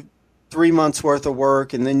do 3 months worth of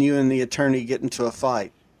work and then you and the attorney get into a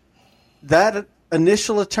fight. That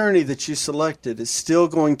initial attorney that you selected is still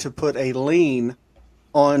going to put a lien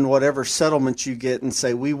on whatever settlement you get and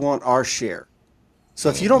say, we want our share. So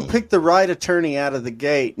if you don't pick the right attorney out of the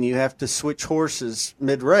gate and you have to switch horses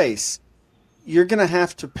mid-race, you're going to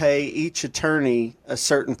have to pay each attorney a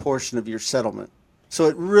certain portion of your settlement. So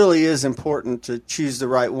it really is important to choose the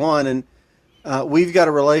right one. And we've got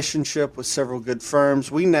a relationship with several good firms.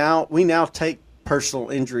 We now take personal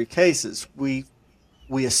injury cases. We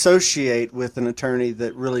associate with an attorney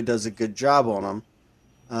that really does a good job on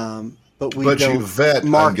them, but don't you vet,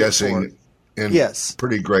 I'm guessing, in yes.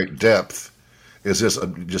 pretty great depth. Is this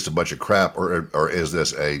just a bunch of crap, or is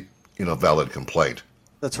this a valid complaint?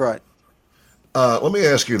 That's right. Let me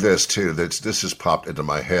ask you this too. This has popped into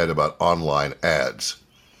my head about online ads.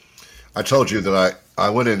 I told you that I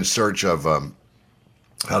went in search of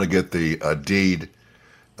how to get the deed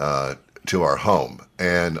to our home,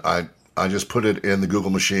 and I just put it in the Google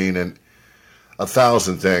machine, and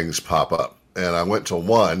 1,000 things pop up. And I went to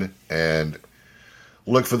one and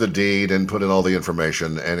looked for the deed and put in all the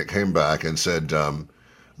information, and it came back and said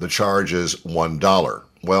the charge is $1.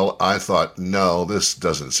 Well, I thought, no, this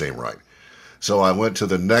doesn't seem right. So I went to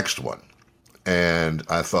the next one, and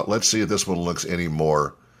I thought, let's see if this one looks any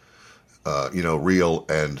more, real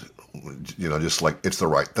and just like it's the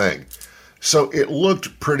right thing. So it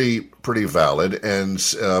looked pretty valid, and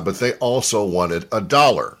but they also wanted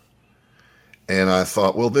 $1. And I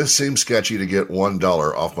thought, well, this seems sketchy to get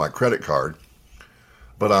 $1 off my credit card.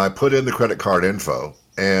 But I put in the credit card info,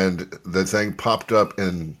 and the thing popped up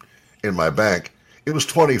in my bank. It was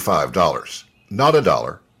 $25, not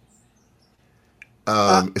 $1.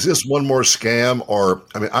 Is this one more scam? Or,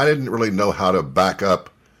 I mean, I didn't really know how to back up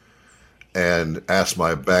and ask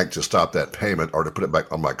my bank to stop that payment or to put it back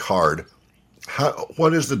on my card.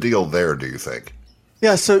 What is the deal there, do you think?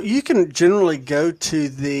 Yeah, so you can generally go to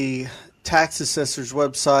the tax assessor's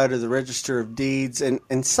website or the Register of Deeds,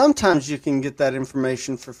 and sometimes you can get that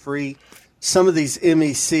information for free. Some of these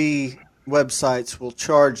MEC websites will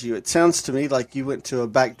charge you. It sounds to me like you went to a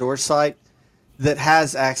backdoor site that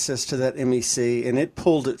has access to that MEC, and it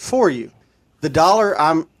pulled it for you. The dollar,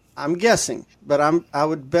 I'm guessing, but I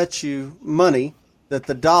would bet you money that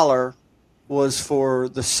the $1 was for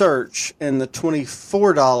the search and the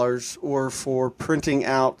 $24 were for printing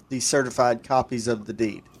out the certified copies of the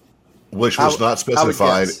deed. Which was not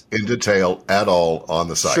specified in detail at all on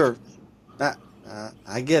the site. Sure.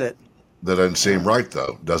 I get it. That doesn't seem right,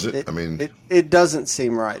 though, does it? I mean, it doesn't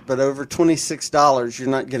seem right, but over $26, you're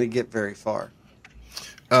not going to get very far.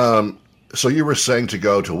 So you were saying to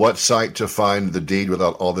go to what site to find the deed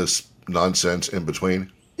without all this nonsense in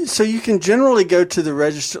between? So you can generally go to the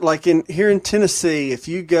register, like here in Tennessee, if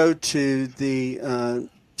you go to the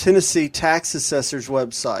Tennessee tax assessor's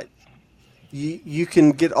website, you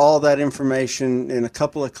can get all that information in a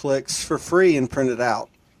couple of clicks for free and print it out.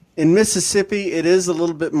 In Mississippi, it is a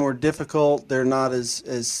little bit more difficult. They're not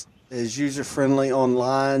as user-friendly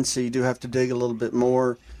online, so you do have to dig a little bit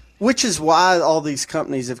more, which is why all these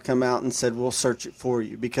companies have come out and said, we'll search it for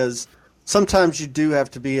you, because sometimes you do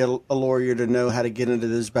have to be a lawyer to know how to get into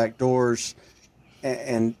those back doors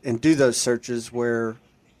and do those searches where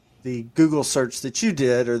the Google search that you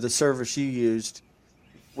did or the service you used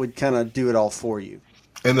would kind of do it all for you.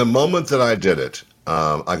 And the moment that I did it,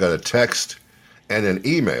 I got a text and an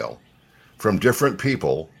email from different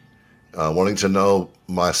people wanting to know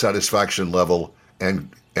my satisfaction level and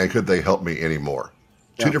could they help me anymore.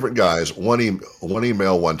 Yeah. Two different guys, one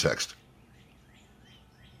email, one text.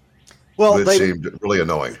 Well, it seemed really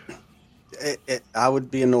annoying. I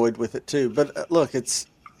would be annoyed with it too. But look, you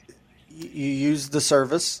use the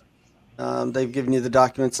service. They've given you the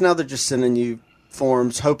documents. Now they're just sending you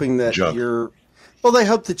forms, hoping that they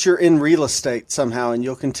hope that you're in real estate somehow and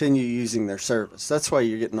you'll continue using their service. That's why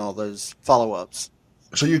you're getting all those follow-ups.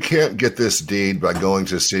 So you can't get this deed by going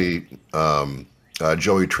to see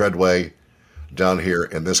Joey Treadway down here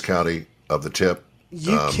in this county of the Tip.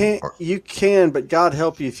 You can, but God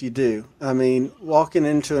help you if you do. I mean, walking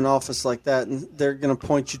into an office like that, and they're going to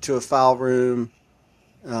point you to a file room.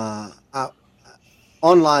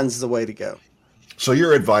 Online's the way to go. So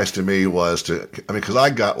your advice to me was because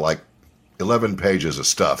I got like 11 pages of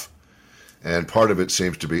stuff, and part of it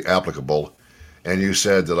seems to be applicable. And you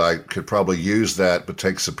said that I could probably use that, but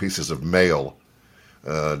take some pieces of mail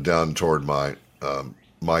down toward my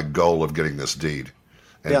goal of getting this deed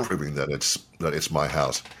and proving that it's my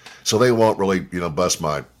house. So they won't really bust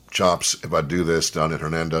my chops if I do this down in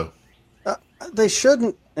Hernando. They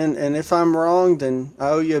shouldn't. And if I'm wrong, then I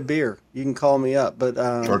owe you a beer. You can call me up. But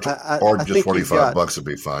or just $45 would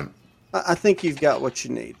be fine. I think you've got what you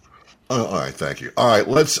need. All right, thank you. All right,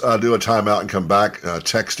 let's do a timeout and come back.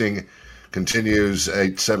 Texting continues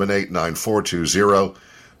 878-9420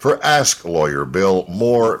 for Ask Lawyer Bill.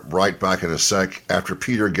 More right back in a sec after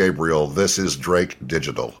Peter Gabriel. This is Drake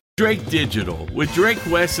Digital. Drake Digital with Drake,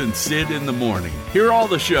 Wes, and Sid in the morning. Hear all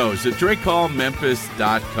the shows at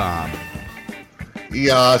DrakeCallMemphis.com.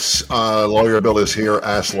 Yes, Lawyer Bill is here.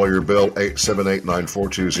 Ask Lawyer Bill,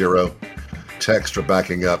 878-9420. Text or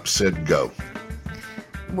backing up. Sid, go.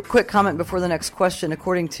 Quick comment before the next question.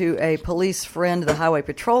 According to a police friend, the Highway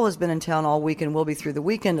Patrol has been in town all week and will be through the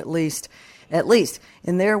weekend at least,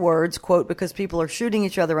 in their words, quote, because people are shooting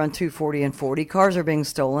each other on 240 and 40. Cars are being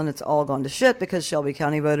stolen. It's all gone to shit because Shelby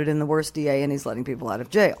County voted in the worst DA and he's letting people out of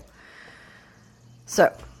jail.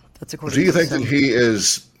 So, that's according to Do you think that he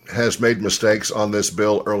has made mistakes on this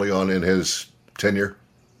bill early on in his tenure?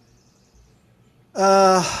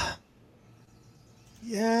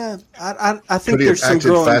 Yeah, I think there's some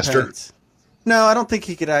growing pains. No, I don't think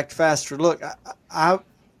he could act faster. Look, I'm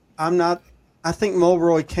not. I think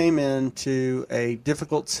Mulroy came into a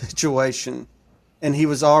difficult situation, and he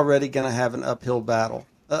was already going to have an uphill battle.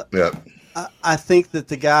 I think that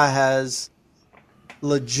the guy has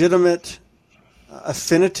legitimate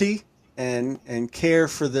affinity and care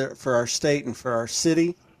for our state and for our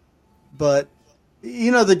city, but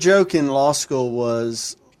The joke in law school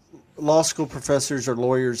was law school professors are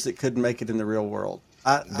lawyers that couldn't make it in the real world.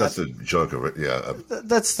 That's the joke of it, yeah.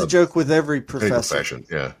 That's the joke with every professor. Any profession,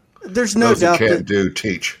 yeah. There's no Those doubt that can't do,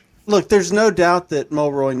 teach. Look, there's no doubt that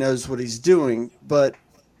Mulroy knows what he's doing, but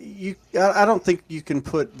I don't think you can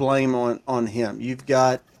put blame on him. You've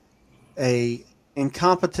got a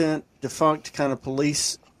incompetent, defunct kind of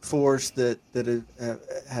police force that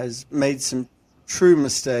has made some true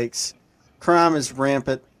mistakes. Crime is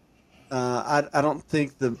rampant. I don't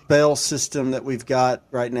think the bail system that we've got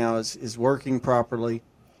right now is working properly.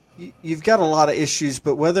 You've got a lot of issues,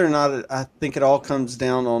 but whether or not I think it all comes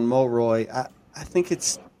down on Mulroy, I think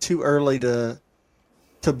it's too early to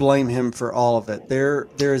blame him for all of it. There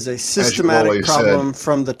is a systematic problem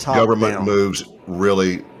from the top down. Government moves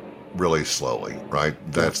really, really slowly, right?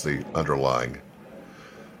 That's the underlying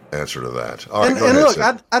answer to that. All right, and look,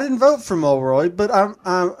 I didn't vote for Mulroy, but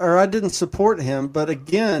I didn't support him. But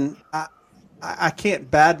again, I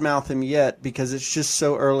can't badmouth him yet because it's just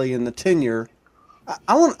so early in the tenure.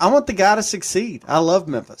 I want the guy to succeed. I love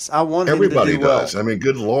Memphis. I want everybody him to do does. well. I mean,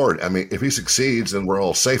 good Lord. I mean, if he succeeds, then we're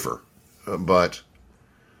all safer. But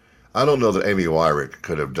I don't know that Amy Wyrick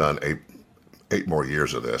could have done eight more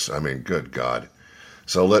years of this. I mean, good God.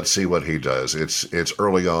 So let's see what he does. It's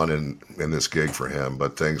early on in this gig for him,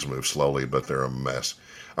 but things move slowly, but they're a mess.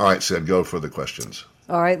 All right, Sid, go for the questions.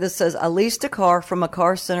 All right, this says, I leased a car from a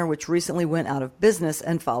car center which recently went out of business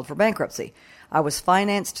and filed for bankruptcy. I was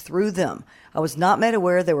financed through them. I was not made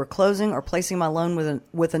aware they were closing or placing my loan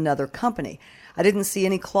with another company. I didn't see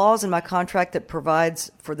any clause in my contract that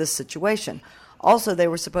provides for this situation. Also, they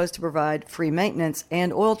were supposed to provide free maintenance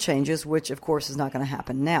and oil changes, which of course is not going to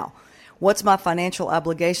happen now. What's my financial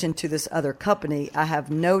obligation to this other company? I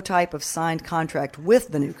have no type of signed contract with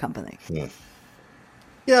the new company.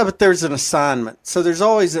 Yeah, but there's an assignment. So there's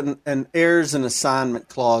always an heirs and assignment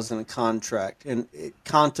clause in a contract, and it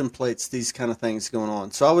contemplates these kind of things going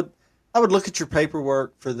on. So I would look at your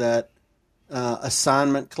paperwork for that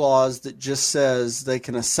assignment clause that just says they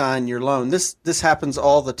can assign your loan. This happens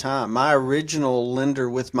all the time. My original lender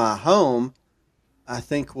with my home, I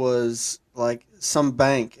think, was like some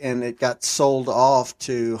bank, and it got sold off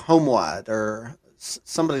to HomeWide or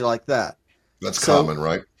somebody like that. That's common,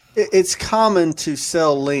 right? It's common to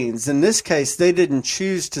sell liens. In this case, they didn't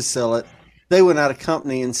choose to sell it. They went out of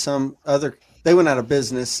company they went out of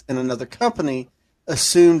business, and another company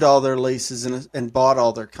assumed all their leases and bought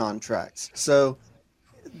all their contracts. So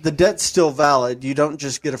the debt's still valid. You don't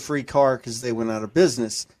just get a free car because they went out of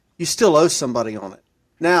business. You still owe somebody on it.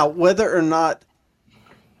 Now, whether or not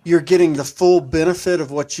you're getting the full benefit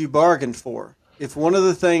of what you bargained for, if one of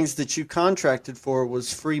the things that you contracted for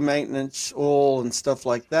was free maintenance, oil, and stuff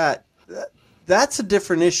like that, that's a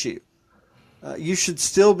different issue. You should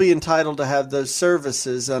still be entitled to have those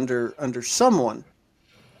services under someone,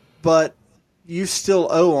 but you still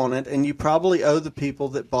owe on it, and you probably owe the people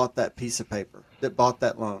that bought that piece of paper, that bought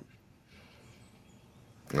that loan.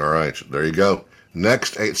 All right, there you go.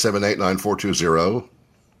 Next, 878-9420.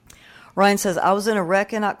 Ryan says, I was in a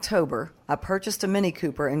wreck in October. I purchased a Mini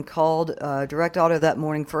Cooper and called Direct Auto that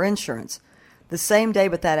morning for insurance. The same day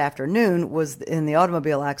but that afternoon was in the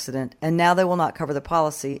automobile accident, and now they will not cover the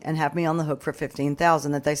policy and have me on the hook for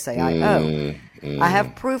 $15,000 that they say I owe. I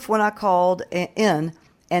have proof when I called in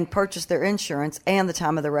and purchased their insurance and the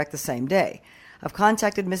time of the wreck the same day. I've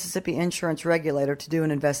contacted Mississippi Insurance Regulator to do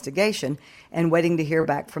an investigation and waiting to hear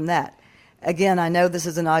back from that. Again, I know this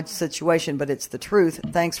is an odd situation, but it's the truth.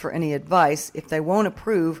 Thanks for any advice. If they won't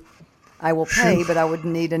approve, I will pay, but I would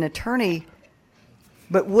need an attorney.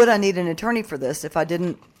 But would I need an attorney for this if I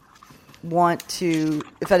didn't want to,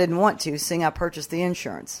 seeing I purchased the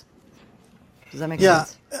insurance? Does that make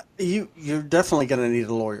sense? Yeah, you're definitely going to need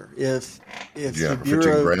a lawyer. If the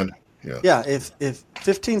Bureau, $15,000. Yeah, if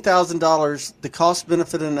 $15,000, the cost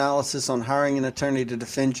benefit analysis on hiring an attorney to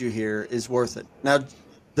defend you here is worth it. Now,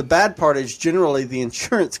 the bad part is generally the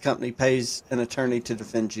insurance company pays an attorney to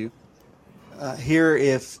defend you. Here,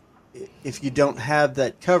 if you don't have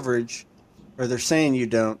that coverage, or they're saying you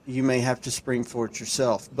don't, you may have to spring for it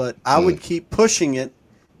yourself. But I would keep pushing it.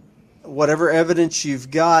 Whatever evidence you've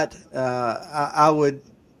got, I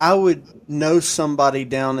would know somebody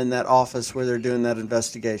down in that office where they're doing that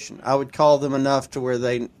investigation. I would call them enough to where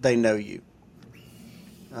they know you.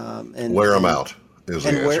 And wear them out is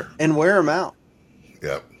the answer. Wear them out.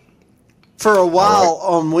 Yep. For a while,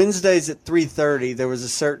 on Wednesdays at 3:30, there was a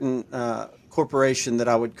certain corporation that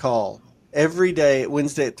I would call every day at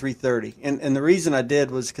Wednesday at 3:30. And the reason I did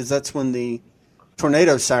was because that's when the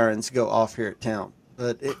tornado sirens go off here at town.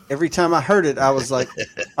 But every time I heard it, I was like,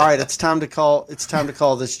 all right, it's time to call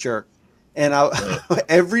this jerk. And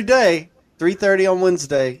every day, 3:30 on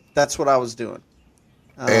Wednesday, that's what I was doing.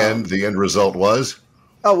 And the end result was?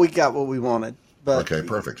 Oh, we got what we wanted. But okay,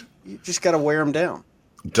 perfect. You just got to wear them down.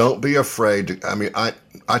 Don't be afraid to,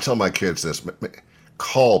 I tell my kids this,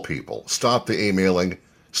 call people. Stop the emailing,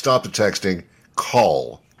 stop the texting,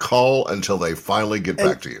 call until they finally get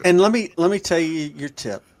back to you. And let me tell you your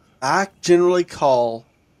tip. I generally call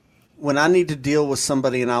when I need to deal with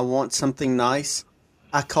somebody and I want something nice.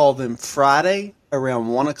 I call them Friday around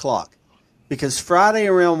 1 o'clock. Because Friday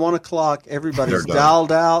around 1 o'clock, everybody's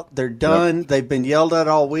dialed out. They're done. Yep. They've been yelled at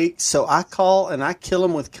all week. So I call and I kill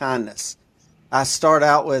them with kindness. I start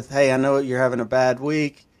out with, hey, I know you're having a bad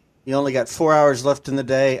week. You only got 4 hours left in the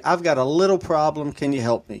day. I've got a little problem. Can you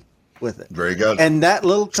help me with it? Very good. And that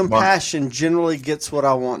little compassion generally gets what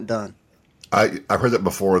I want done. I've heard that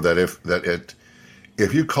before, that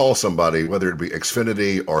if you call somebody, whether it be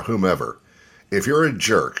Xfinity or whomever, if you're a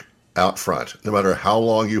jerk out front, no matter how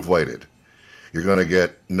long you've waited, you're going to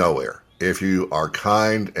get nowhere. If you are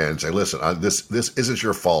kind and say, listen, this isn't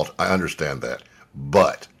your fault, I understand that,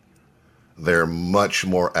 but they're much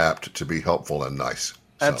more apt to be helpful and nice. So,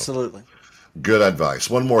 absolutely. Good advice.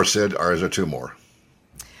 One more, Sid, or is there two more?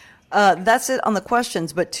 That's it on the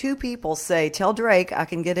questions, but 2 people say, tell Drake I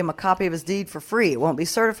can get him a copy of his deed for free. It won't be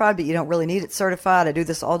certified, but you don't really need it certified. I do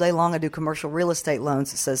this all day long. I do commercial real estate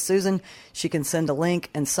loans. It says Susan, she can send a link,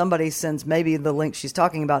 and somebody sends maybe the link she's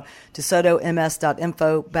talking about to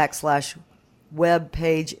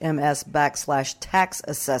sotoms.info/webpage/ms/tax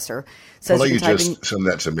assessor. Says well, you just send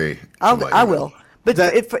that to me. I will. But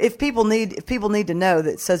if people need to know,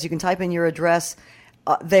 that says you can type in your address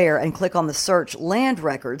there and click on the search land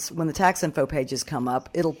records. When the tax info pages come up,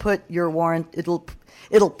 it'll put your it'll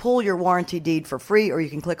pull your warranty deed for free, or you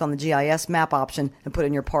can click on the GIS map option and put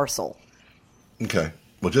in your parcel. Okay.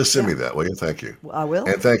 Well, just send me that, will you? Thank you. I will.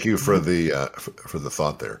 And thank you for the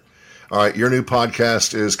thought there. All right, your new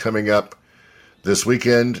podcast is coming up this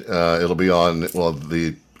weekend. It'll be on. Well,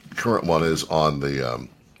 the current one is on the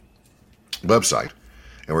website.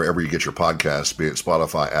 And wherever you get your podcasts, be it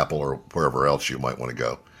Spotify, Apple, or wherever else you might want to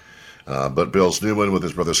go. But Bill's new one with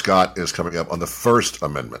his brother Scott is coming up on the First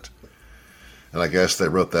Amendment. And I guess they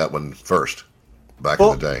wrote that one first, back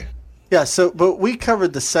in the day. Yeah, but we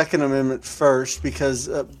covered the Second Amendment first because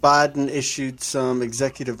Biden issued some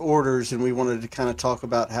executive orders, and we wanted to kind of talk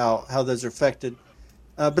about how those are affected.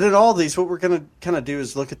 But in all these, what we're going to kind of do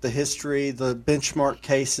is look at the history, the benchmark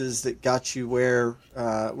cases that got you where.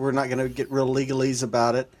 We're not going to get real legalese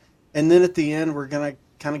about it. And then at the end, we're going to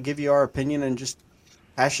kind of give you our opinion and just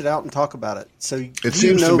hash it out and talk about it. So it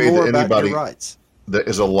seems to me more that about anybody your rights. That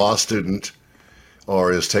is a law student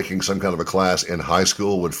or is taking some kind of a class in high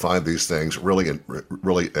school would find these things really an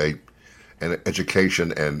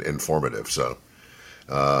education and informative. So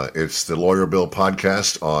it's the Lawyer Bill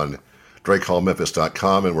podcast on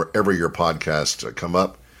DrakeHallMemphis.com and wherever your podcasts come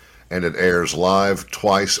up. And it airs live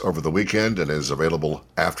twice over the weekend and is available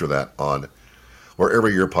after that on wherever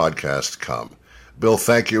your podcasts come. Bill,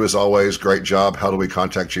 thank you as always. Great job. How do we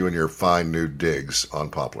contact you in your fine new digs on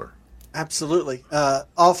Poplar? Absolutely.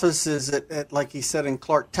 Office is at, like he said, in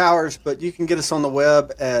Clark Towers, but you can get us on the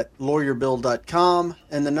web at lawyerbill.com,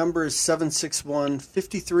 and the number is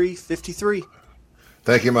 761-5353.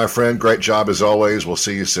 Thank you, my friend. Great job as always. We'll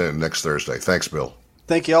see you soon next Thursday. Thanks, Bill.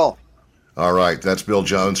 Thank you all. All right. That's Bill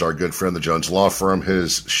Jones, our good friend, the Jones Law Firm.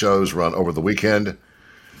 His shows run over the weekend.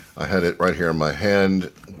 I had it right here in my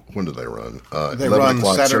hand. When do they run? They run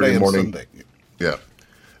Saturday morning. And Sunday. Yeah,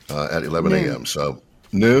 at 11 a.m. So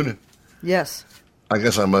noon? Yes. I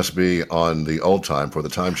guess I must be on the old time for the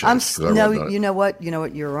time change. No, you know what?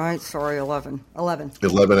 You're right. Sorry, 11.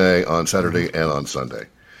 11 a on Saturday and on Sunday.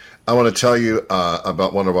 I want to tell you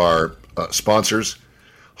about one of our sponsors,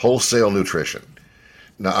 Wholesale Nutrition.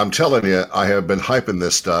 Now, I'm telling you, I have been hyping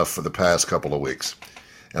this stuff for the past couple of weeks,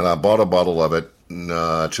 and I bought a bottle of it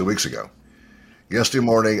 2 weeks ago. Yesterday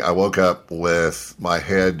morning, I woke up with my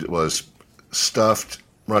head was stuffed,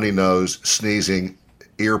 runny nose, sneezing,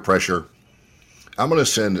 ear pressure. I'm going to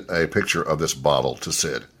send a picture of this bottle to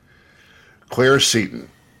Sid. Quercetin,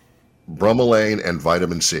 bromelain, and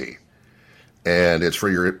vitamin C. And it's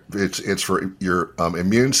for your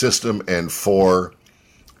immune system and for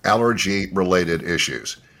allergy-related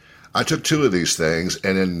issues. I took 2 of these things,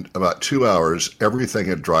 and in about 2 hours, everything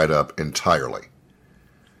had dried up entirely.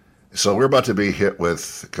 So we're about to be hit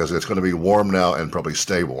with, because it's going to be warm now and probably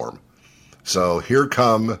stay warm. So here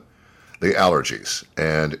come the allergies,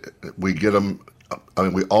 and we get them. I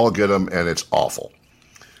mean, we all get them, and it's awful.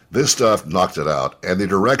 This stuff knocked it out, and the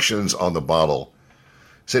directions on the bottle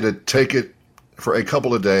said to take it for a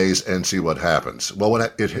couple of days and see what happens. Well, when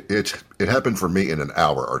it happened for me in an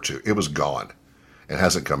hour or two. It was gone. It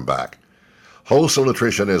hasn't come back. Wholesale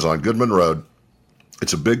Nutrition is on Goodman Road.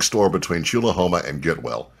 It's a big store between Chulahoma and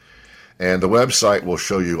Getwell. And the website will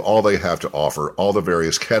show you all they have to offer, all the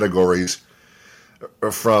various categories,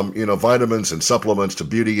 from vitamins and supplements to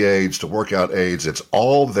beauty aids to workout aids. It's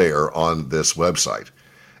all there on this website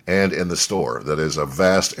and in the store. That is a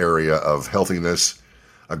vast area of healthiness,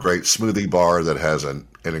 a great smoothie bar that has an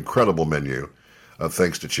incredible menu of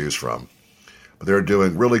things to choose from. But they're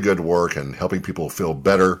doing really good work and helping people feel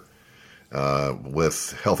better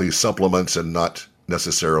with healthy supplements and not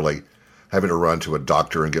necessarily having to run to a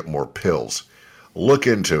doctor and get more pills. Look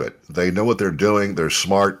into it. They know what they're doing. They're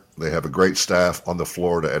smart. They have a great staff on the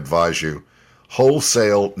floor to advise you.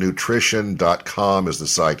 WholesaleNutrition.com is the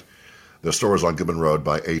site. The store is on Goodman Road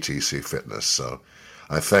by ATC Fitness. So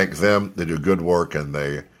I thank them. They do good work, and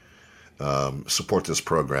they support this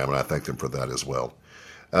program, and I thank them for that as well.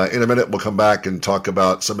 In a minute, we'll come back and talk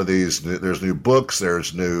about some of these. There's new books.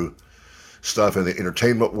 There's new stuff in the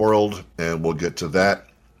entertainment world, and we'll get to that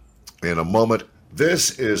in a moment.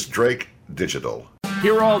 This is Drake Digital.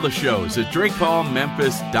 Hear all the shows at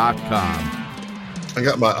drakehallmemphis.com. I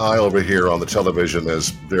got my eye over here on the television as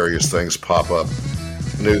various things pop up,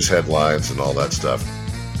 news headlines and all that stuff.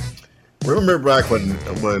 Remember back when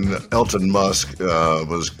Elon Musk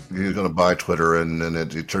was going to buy Twitter, and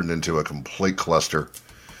it turned into a complete cluster,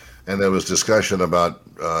 and there was discussion about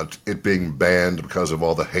it being banned because of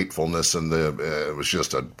all the hatefulness, and it was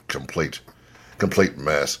just a complete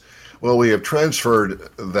mess. Well, we have transferred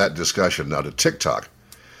that discussion now to TikTok.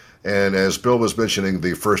 And as Bill was mentioning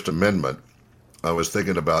the First Amendment, I was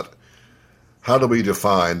thinking about how do we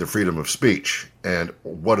define the freedom of speech and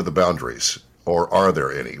what are the boundaries, or are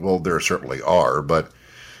there any? Well, there certainly are, but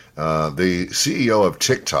the CEO of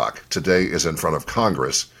TikTok today is in front of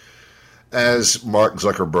Congress, as Mark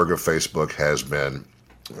Zuckerberg of Facebook has been,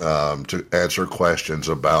 to answer questions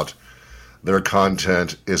about their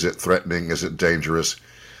content. Is it threatening? Is it dangerous?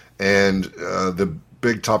 And the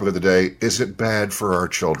big topic of the day, is it bad for our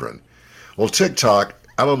children? Well, TikTok,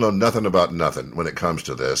 I don't know nothing about nothing when it comes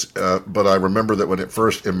to this, but I remember that when it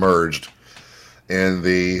first emerged in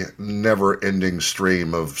the never-ending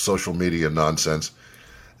stream of social media nonsense,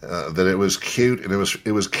 that it was cute, and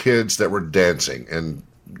it was kids that were dancing and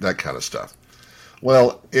that kind of stuff.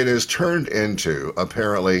 Well, it has turned into,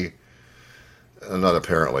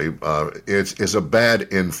 it is a bad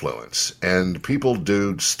influence, and people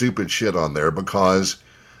do stupid shit on there because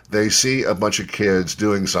they see a bunch of kids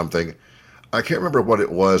doing something. I can't remember what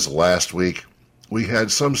it was last week. We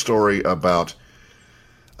had some story about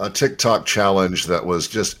a TikTok challenge that was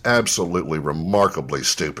just absolutely remarkably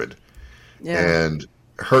stupid, and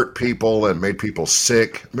hurt people and made people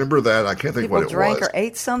sick. Remember that? I can't think what it was. People drank or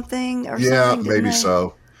ate something or something. Yeah, maybe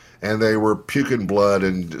so. And they were puking blood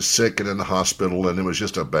and sick and in the hospital, and it was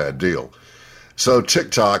just a bad deal. So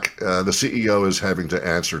TikTok, the CEO is having to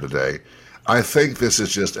answer today. I think this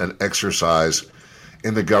is just an exercise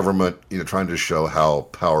in the government, trying to show how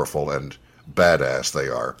powerful and badass they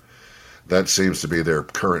are. That seems to be their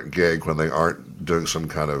current gig when they aren't doing some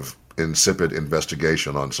kind of insipid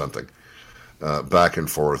investigation on something. Back and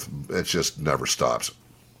forth, it just never stops.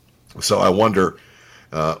 So I wonder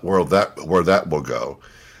where that will go.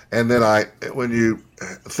 And then when you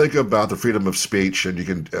think about the freedom of speech, and you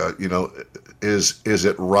can, is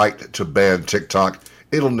it right to ban TikTok?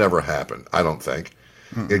 It'll never happen, I don't think.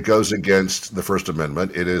 It goes against the First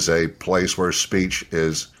Amendment. It is a place where speech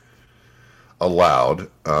is allowed.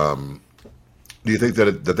 Do you think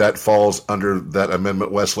that falls under that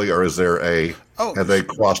amendment, Wesley, or is there have they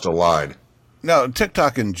crossed a line? No,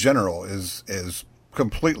 TikTok in general is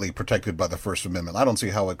completely protected by the First Amendment. I don't see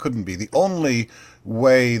how it couldn't be. The only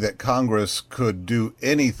way that Congress could do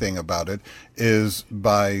anything about it is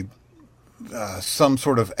by some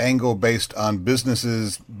sort of angle based on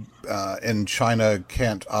businesses in China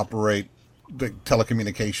can't operate the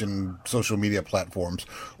telecommunication social media platforms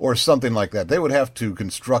or something like that. They would have to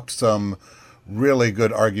construct some really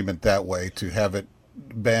good argument that way to have it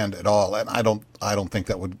banned at all, and I don't think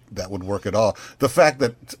that would work at all. The fact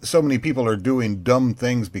that so many people are doing dumb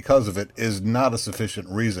things because of it is not a sufficient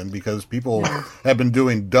reason, because people have been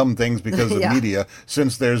doing dumb things because of media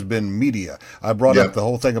since there's been media. I brought up the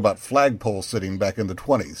whole thing about flagpole sitting back in the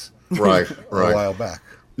 1920s, right, a while back.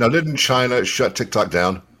 Now, didn't China shut TikTok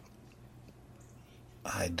down?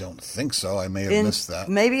 I don't think so. I may have missed that.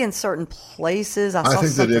 Maybe in certain places. I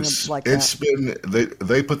think that it's been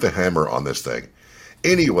they put the hammer on this thing.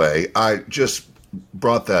 Anyway, I just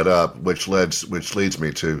brought that up, which leads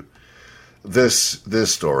me to this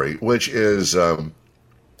story, which is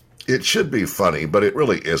it should be funny, but it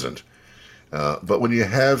really isn't. But when you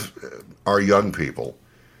have our young people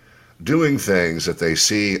doing things that they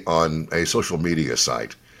see on a social media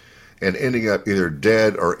site and ending up either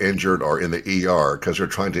dead or injured or in the ER because they're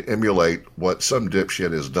trying to emulate what some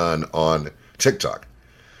dipshit has done on TikTok.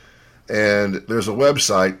 And there's a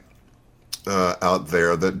website out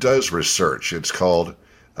there that does research. It's called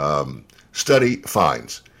Study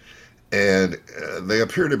Finds. And they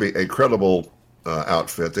appear to be a credible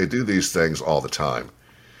outfit. They do these things all the time.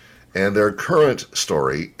 And their current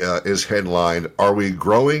story is headlined, "Are We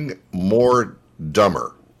Growing More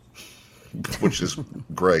Dumber?" Which is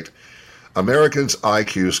great. Americans'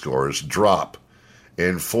 IQ scores drop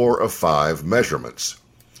in 4 of 5 measurements.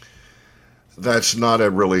 That's not a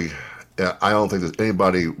really, I don't think that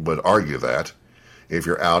anybody would argue that if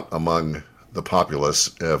you're out among the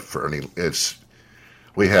populace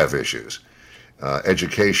we have issues.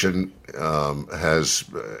 Education has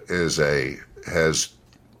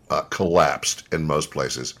collapsed in most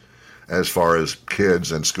places as far as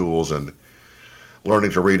kids and schools and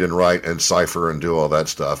learning to read and write and cipher and do all that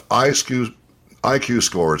stuff. IQ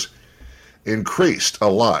scores increased a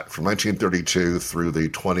lot from 1932 through the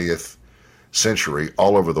 20th century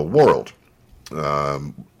all over the world,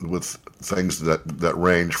 with things that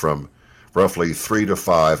range from roughly 3 to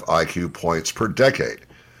 5 IQ points per decade.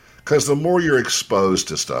 Because the more you're exposed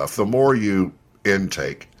to stuff, the more you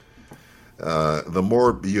intake, the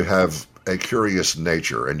more you have a curious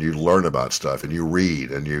nature and you learn about stuff and you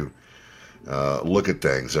read and you look at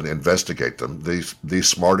things and investigate them, the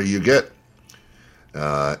smarter you get.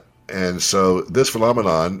 And so this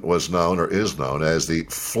phenomenon was known or is known as the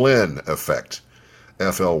Flynn effect,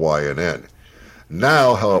 Flynn.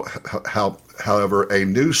 Now, however, a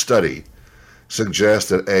new study suggests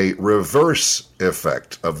that a reverse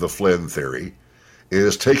effect of the Flynn theory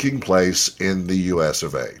is taking place in the US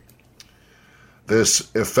of A. This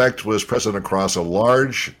effect was present across a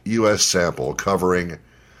large U.S. sample covering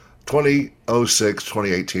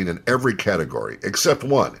 2006-2018 in every category, except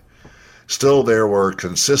one. Still, there were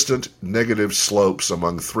consistent negative slopes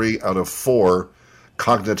among 3 out of 4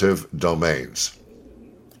 cognitive domains.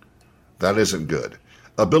 That isn't good.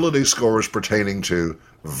 Ability scores pertaining to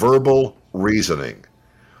verbal reasoning,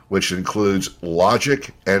 which includes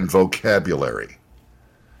logic and vocabulary.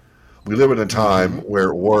 We live in a time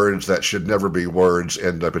where words that should never be words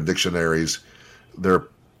end up in dictionaries. They're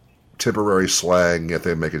temporary slang, yet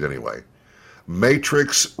they make it anyway.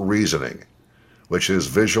 Matrix reasoning, which is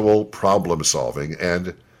visual problem solving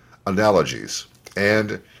and analogies,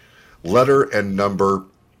 and letter and number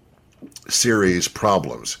series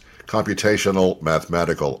problems, computational,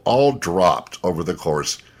 mathematical, all dropped over the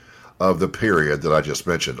course of the period that I just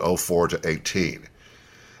mentioned, 04 to 18.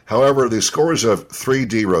 However, the scores of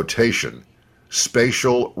 3D rotation,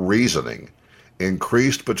 spatial reasoning,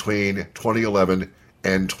 increased between 2011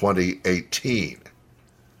 and 2018.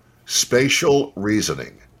 Spatial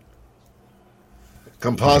reasoning.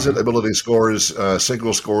 Composite ability scores,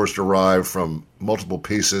 single scores derived from multiple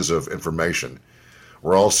pieces of information,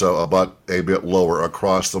 were also about a bit lower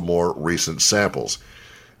across the more recent samples.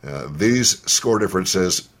 These score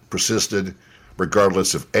differences persisted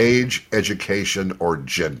regardless of age, education, or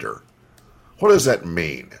gender. What does that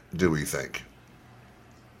mean, do we think?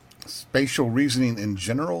 Spatial reasoning in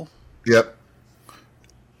general? Yep.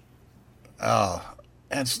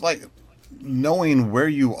 It's like knowing where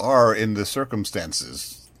you are in the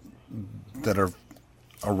circumstances that are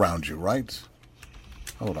around you, right?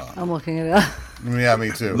 Hold on. I'm looking it up. Yeah,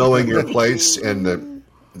 me too. Knowing your place in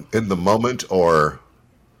the moment, or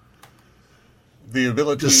the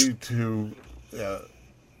ability to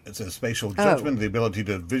it's a spatial judgment, the ability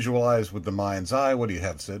to visualize with the mind's eye. What do you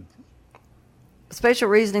have, Sid? Spatial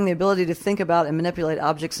reasoning, the ability to think about and manipulate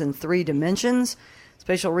objects in 3 dimensions.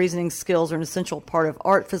 Spatial reasoning skills are an essential part of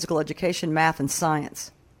art, physical education, math, and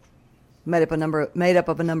science. Made up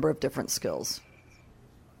of a number of different skills.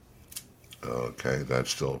 Okay, that's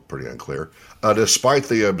still pretty unclear. Despite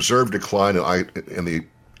the observed decline in the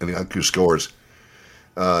IQ scores,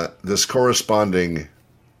 this corresponding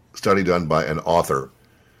study done by an author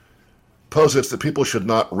posits that people should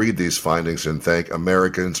not read these findings and think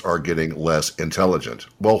Americans are getting less intelligent.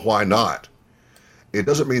 Well, why not? It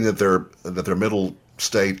doesn't mean that their mental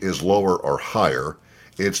state is lower or higher.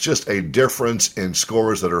 It's just a difference in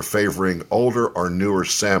scores that are favoring older or newer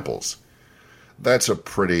samples. That's a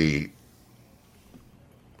pretty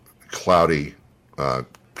cloudy kind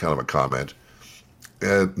of a comment.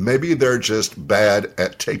 Maybe they're just bad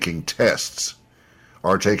at taking tests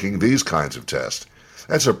or taking these kinds of tests.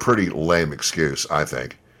 That's a pretty lame excuse, I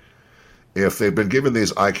think. If they've been given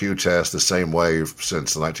these IQ tests the same way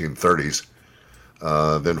since the 1930s,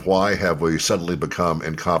 then why have we suddenly become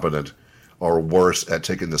incompetent or worse at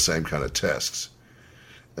taking the same kind of tests?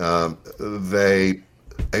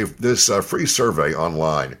 This free survey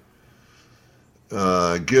online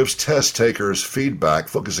gives test takers feedback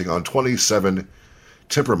focusing on 27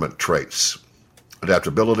 temperament traits: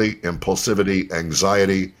 adaptability, impulsivity,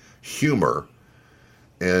 anxiety, humor,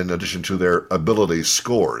 in addition to their ability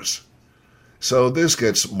scores. So this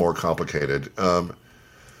gets more complicated.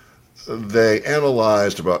 They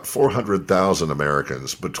analyzed about 400,000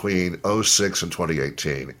 Americans between 2006 and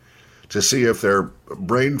 2018 to see if their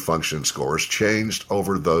brain function scores changed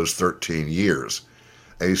over those 13 years.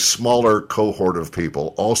 A smaller cohort of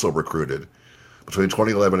people also recruited between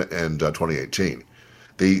 2011 and 2018.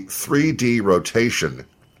 The 3D rotation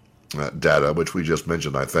data, which we just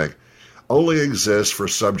mentioned, I think, only exists for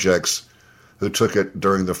subjects who took it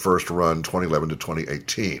during the first run, 2011 to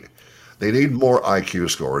 2018. They need more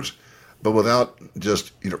IQ scores, but without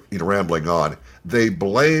just rambling on, they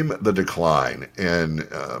blame the decline in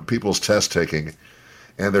people's test taking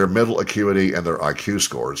and their mental acuity and their IQ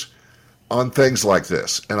scores on things like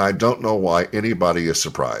this. And I don't know why anybody is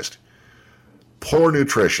surprised. Poor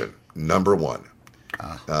nutrition, number one,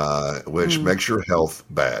 which makes your health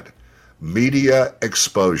bad. Media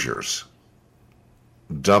exposures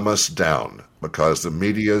dumb us down because the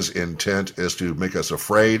media's intent is to make us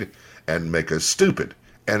afraid and make us stupid.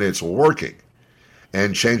 And it's working.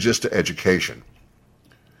 And changes to education.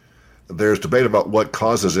 There's debate about what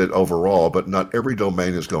causes it overall, but not every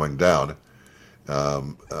domain is going down.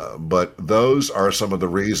 But those are some of the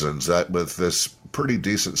reasons that with this pretty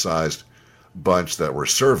decent-sized bunch that were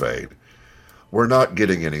surveyed, we're not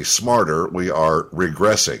getting any smarter. We are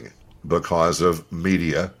regressing because of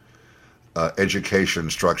media, education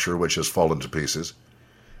structure, which has fallen to pieces,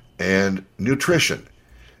 and nutrition.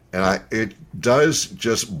 And it does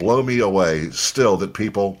just blow me away still that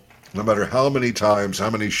people, no matter how many times, how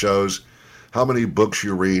many shows, how many books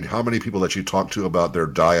you read, how many people that you talk to about their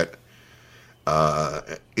diet,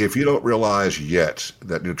 if you don't realize yet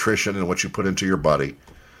that nutrition and what you put into your body,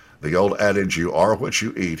 the old adage, you are what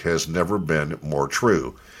you eat, has never been more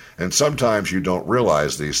true. And sometimes you don't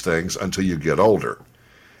realize these things until you get older.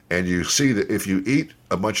 And you see that if you eat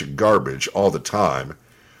a bunch of garbage all the time,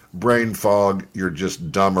 brain fog, you're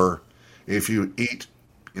just dumber. If you eat,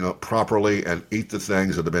 properly and eat the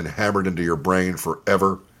things that have been hammered into your brain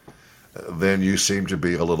forever, then you seem to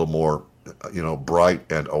be a little more, bright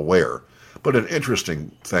and aware. But an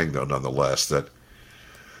interesting thing, though, nonetheless, that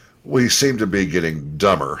we seem to be getting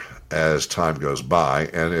dumber as time goes by,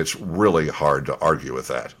 and it's really hard to argue with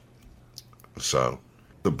that. So,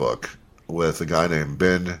 the book with a guy named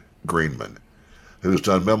Ben Greenman, who's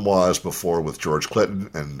done memoirs before with George Clinton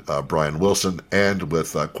and Brian Wilson and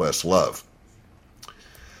with Questlove.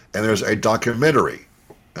 And there's a documentary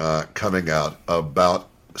coming out about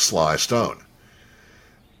Sly Stone.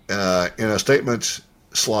 In a statement,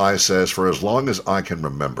 Sly says, "For as long as I can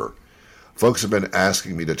remember, folks have been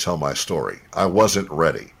asking me to tell my story. I wasn't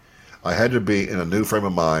ready. I had to be in a new frame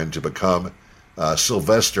of mind to become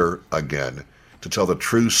Sylvester again, to tell the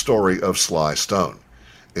true story of Sly Stone.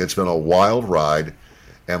 It's been a wild ride,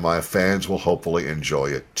 and my fans will hopefully enjoy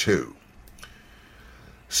it too."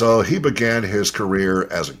 So he began his career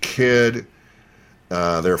as a kid.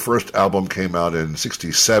 Their first album came out in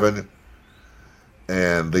 '67,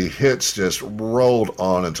 and the hits just rolled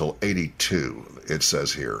on until '82, it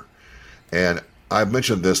says here. And I've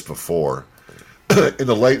mentioned this before. In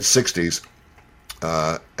the late '60s,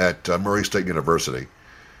 at Murray State University,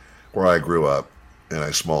 where I grew up in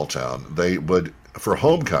a small town, they would, for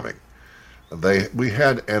homecoming, we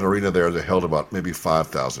had an arena there that held about maybe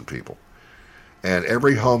 5,000 people. And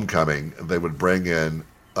every homecoming, they would bring in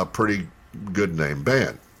a pretty good name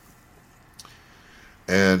band.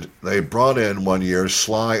 And they brought in one year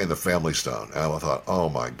Sly and the Family Stone. And I thought, oh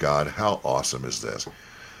my God, how awesome is this?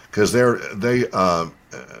 Because they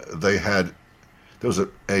had, there was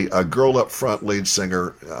a girl up front, lead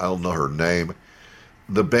singer, I don't know her name.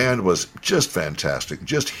 The band was just fantastic.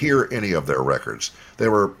 Just hear any of their records. They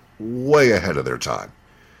were way ahead of their time.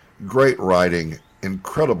 Great writing,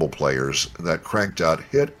 incredible players that cranked out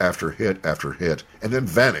hit after hit after hit and then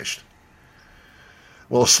vanished.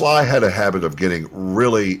 Well, Sly had a habit of getting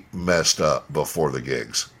really messed up before the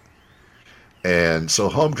gigs. And so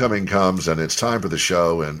homecoming comes and it's time for the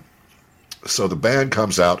show, and so the band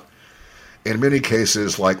comes out. In many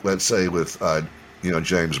cases, like let's say with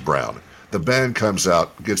James Brown, the band comes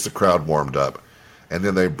out, gets the crowd warmed up, and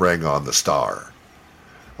then they bring on the star.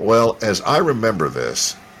 Well, as I remember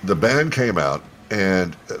this, the band came out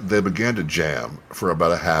and they began to jam for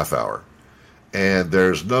about a half hour, and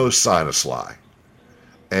there's no sign of Sly.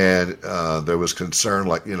 And there was concern,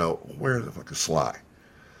 like, where the fuck is Sly?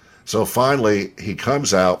 So finally, he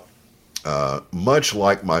comes out, much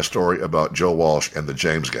like my story about Joe Walsh and the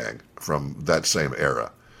James Gang from that same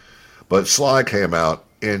era. But Sly came out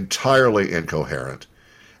entirely incoherent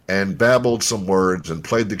and babbled some words and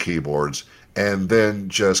played the keyboards and then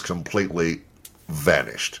just completely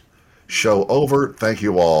vanished. Show over, thank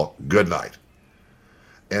you all, good night.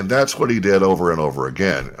 And that's what he did over and over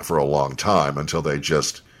again for a long time until they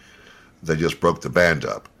just broke the band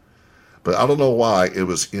up. But I don't know why. It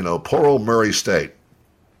was, poor old Murray State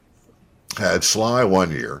had Sly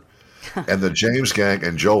one year and the James Gang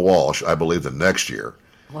and Joe Walsh, I believe, the next year.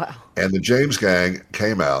 Wow. And the James Gang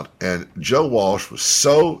came out, and Joe Walsh was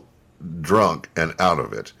so drunk and out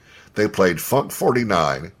of it. They played Funk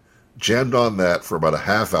 49, jammed on that for about a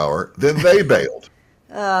half hour, then they bailed.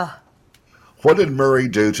 What did Murray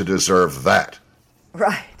do to deserve that?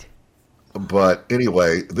 Right. But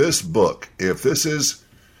anyway, this book, if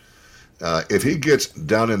he gets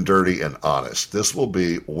down and dirty and honest, this will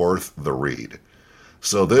be worth the read.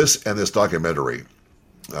 So this and this documentary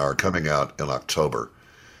are coming out in October.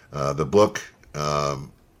 The book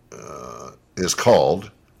is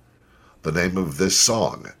called, the name of this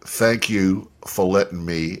song, Thank You for Letting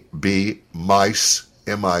Me Be Mice,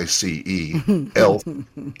 M-I-C-E-L-E-L-F,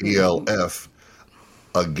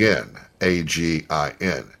 Again,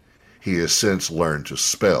 A-G-I-N. He has since learned to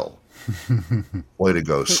spell. Way to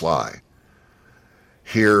go, Sly.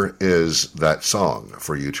 Here is that song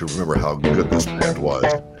for you to remember how good this band was.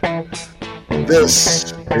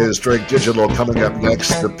 This is Drake Digital. Coming up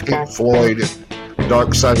next, the Pink Floyd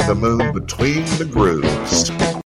Dark Side of the Moon, Between the Grooves.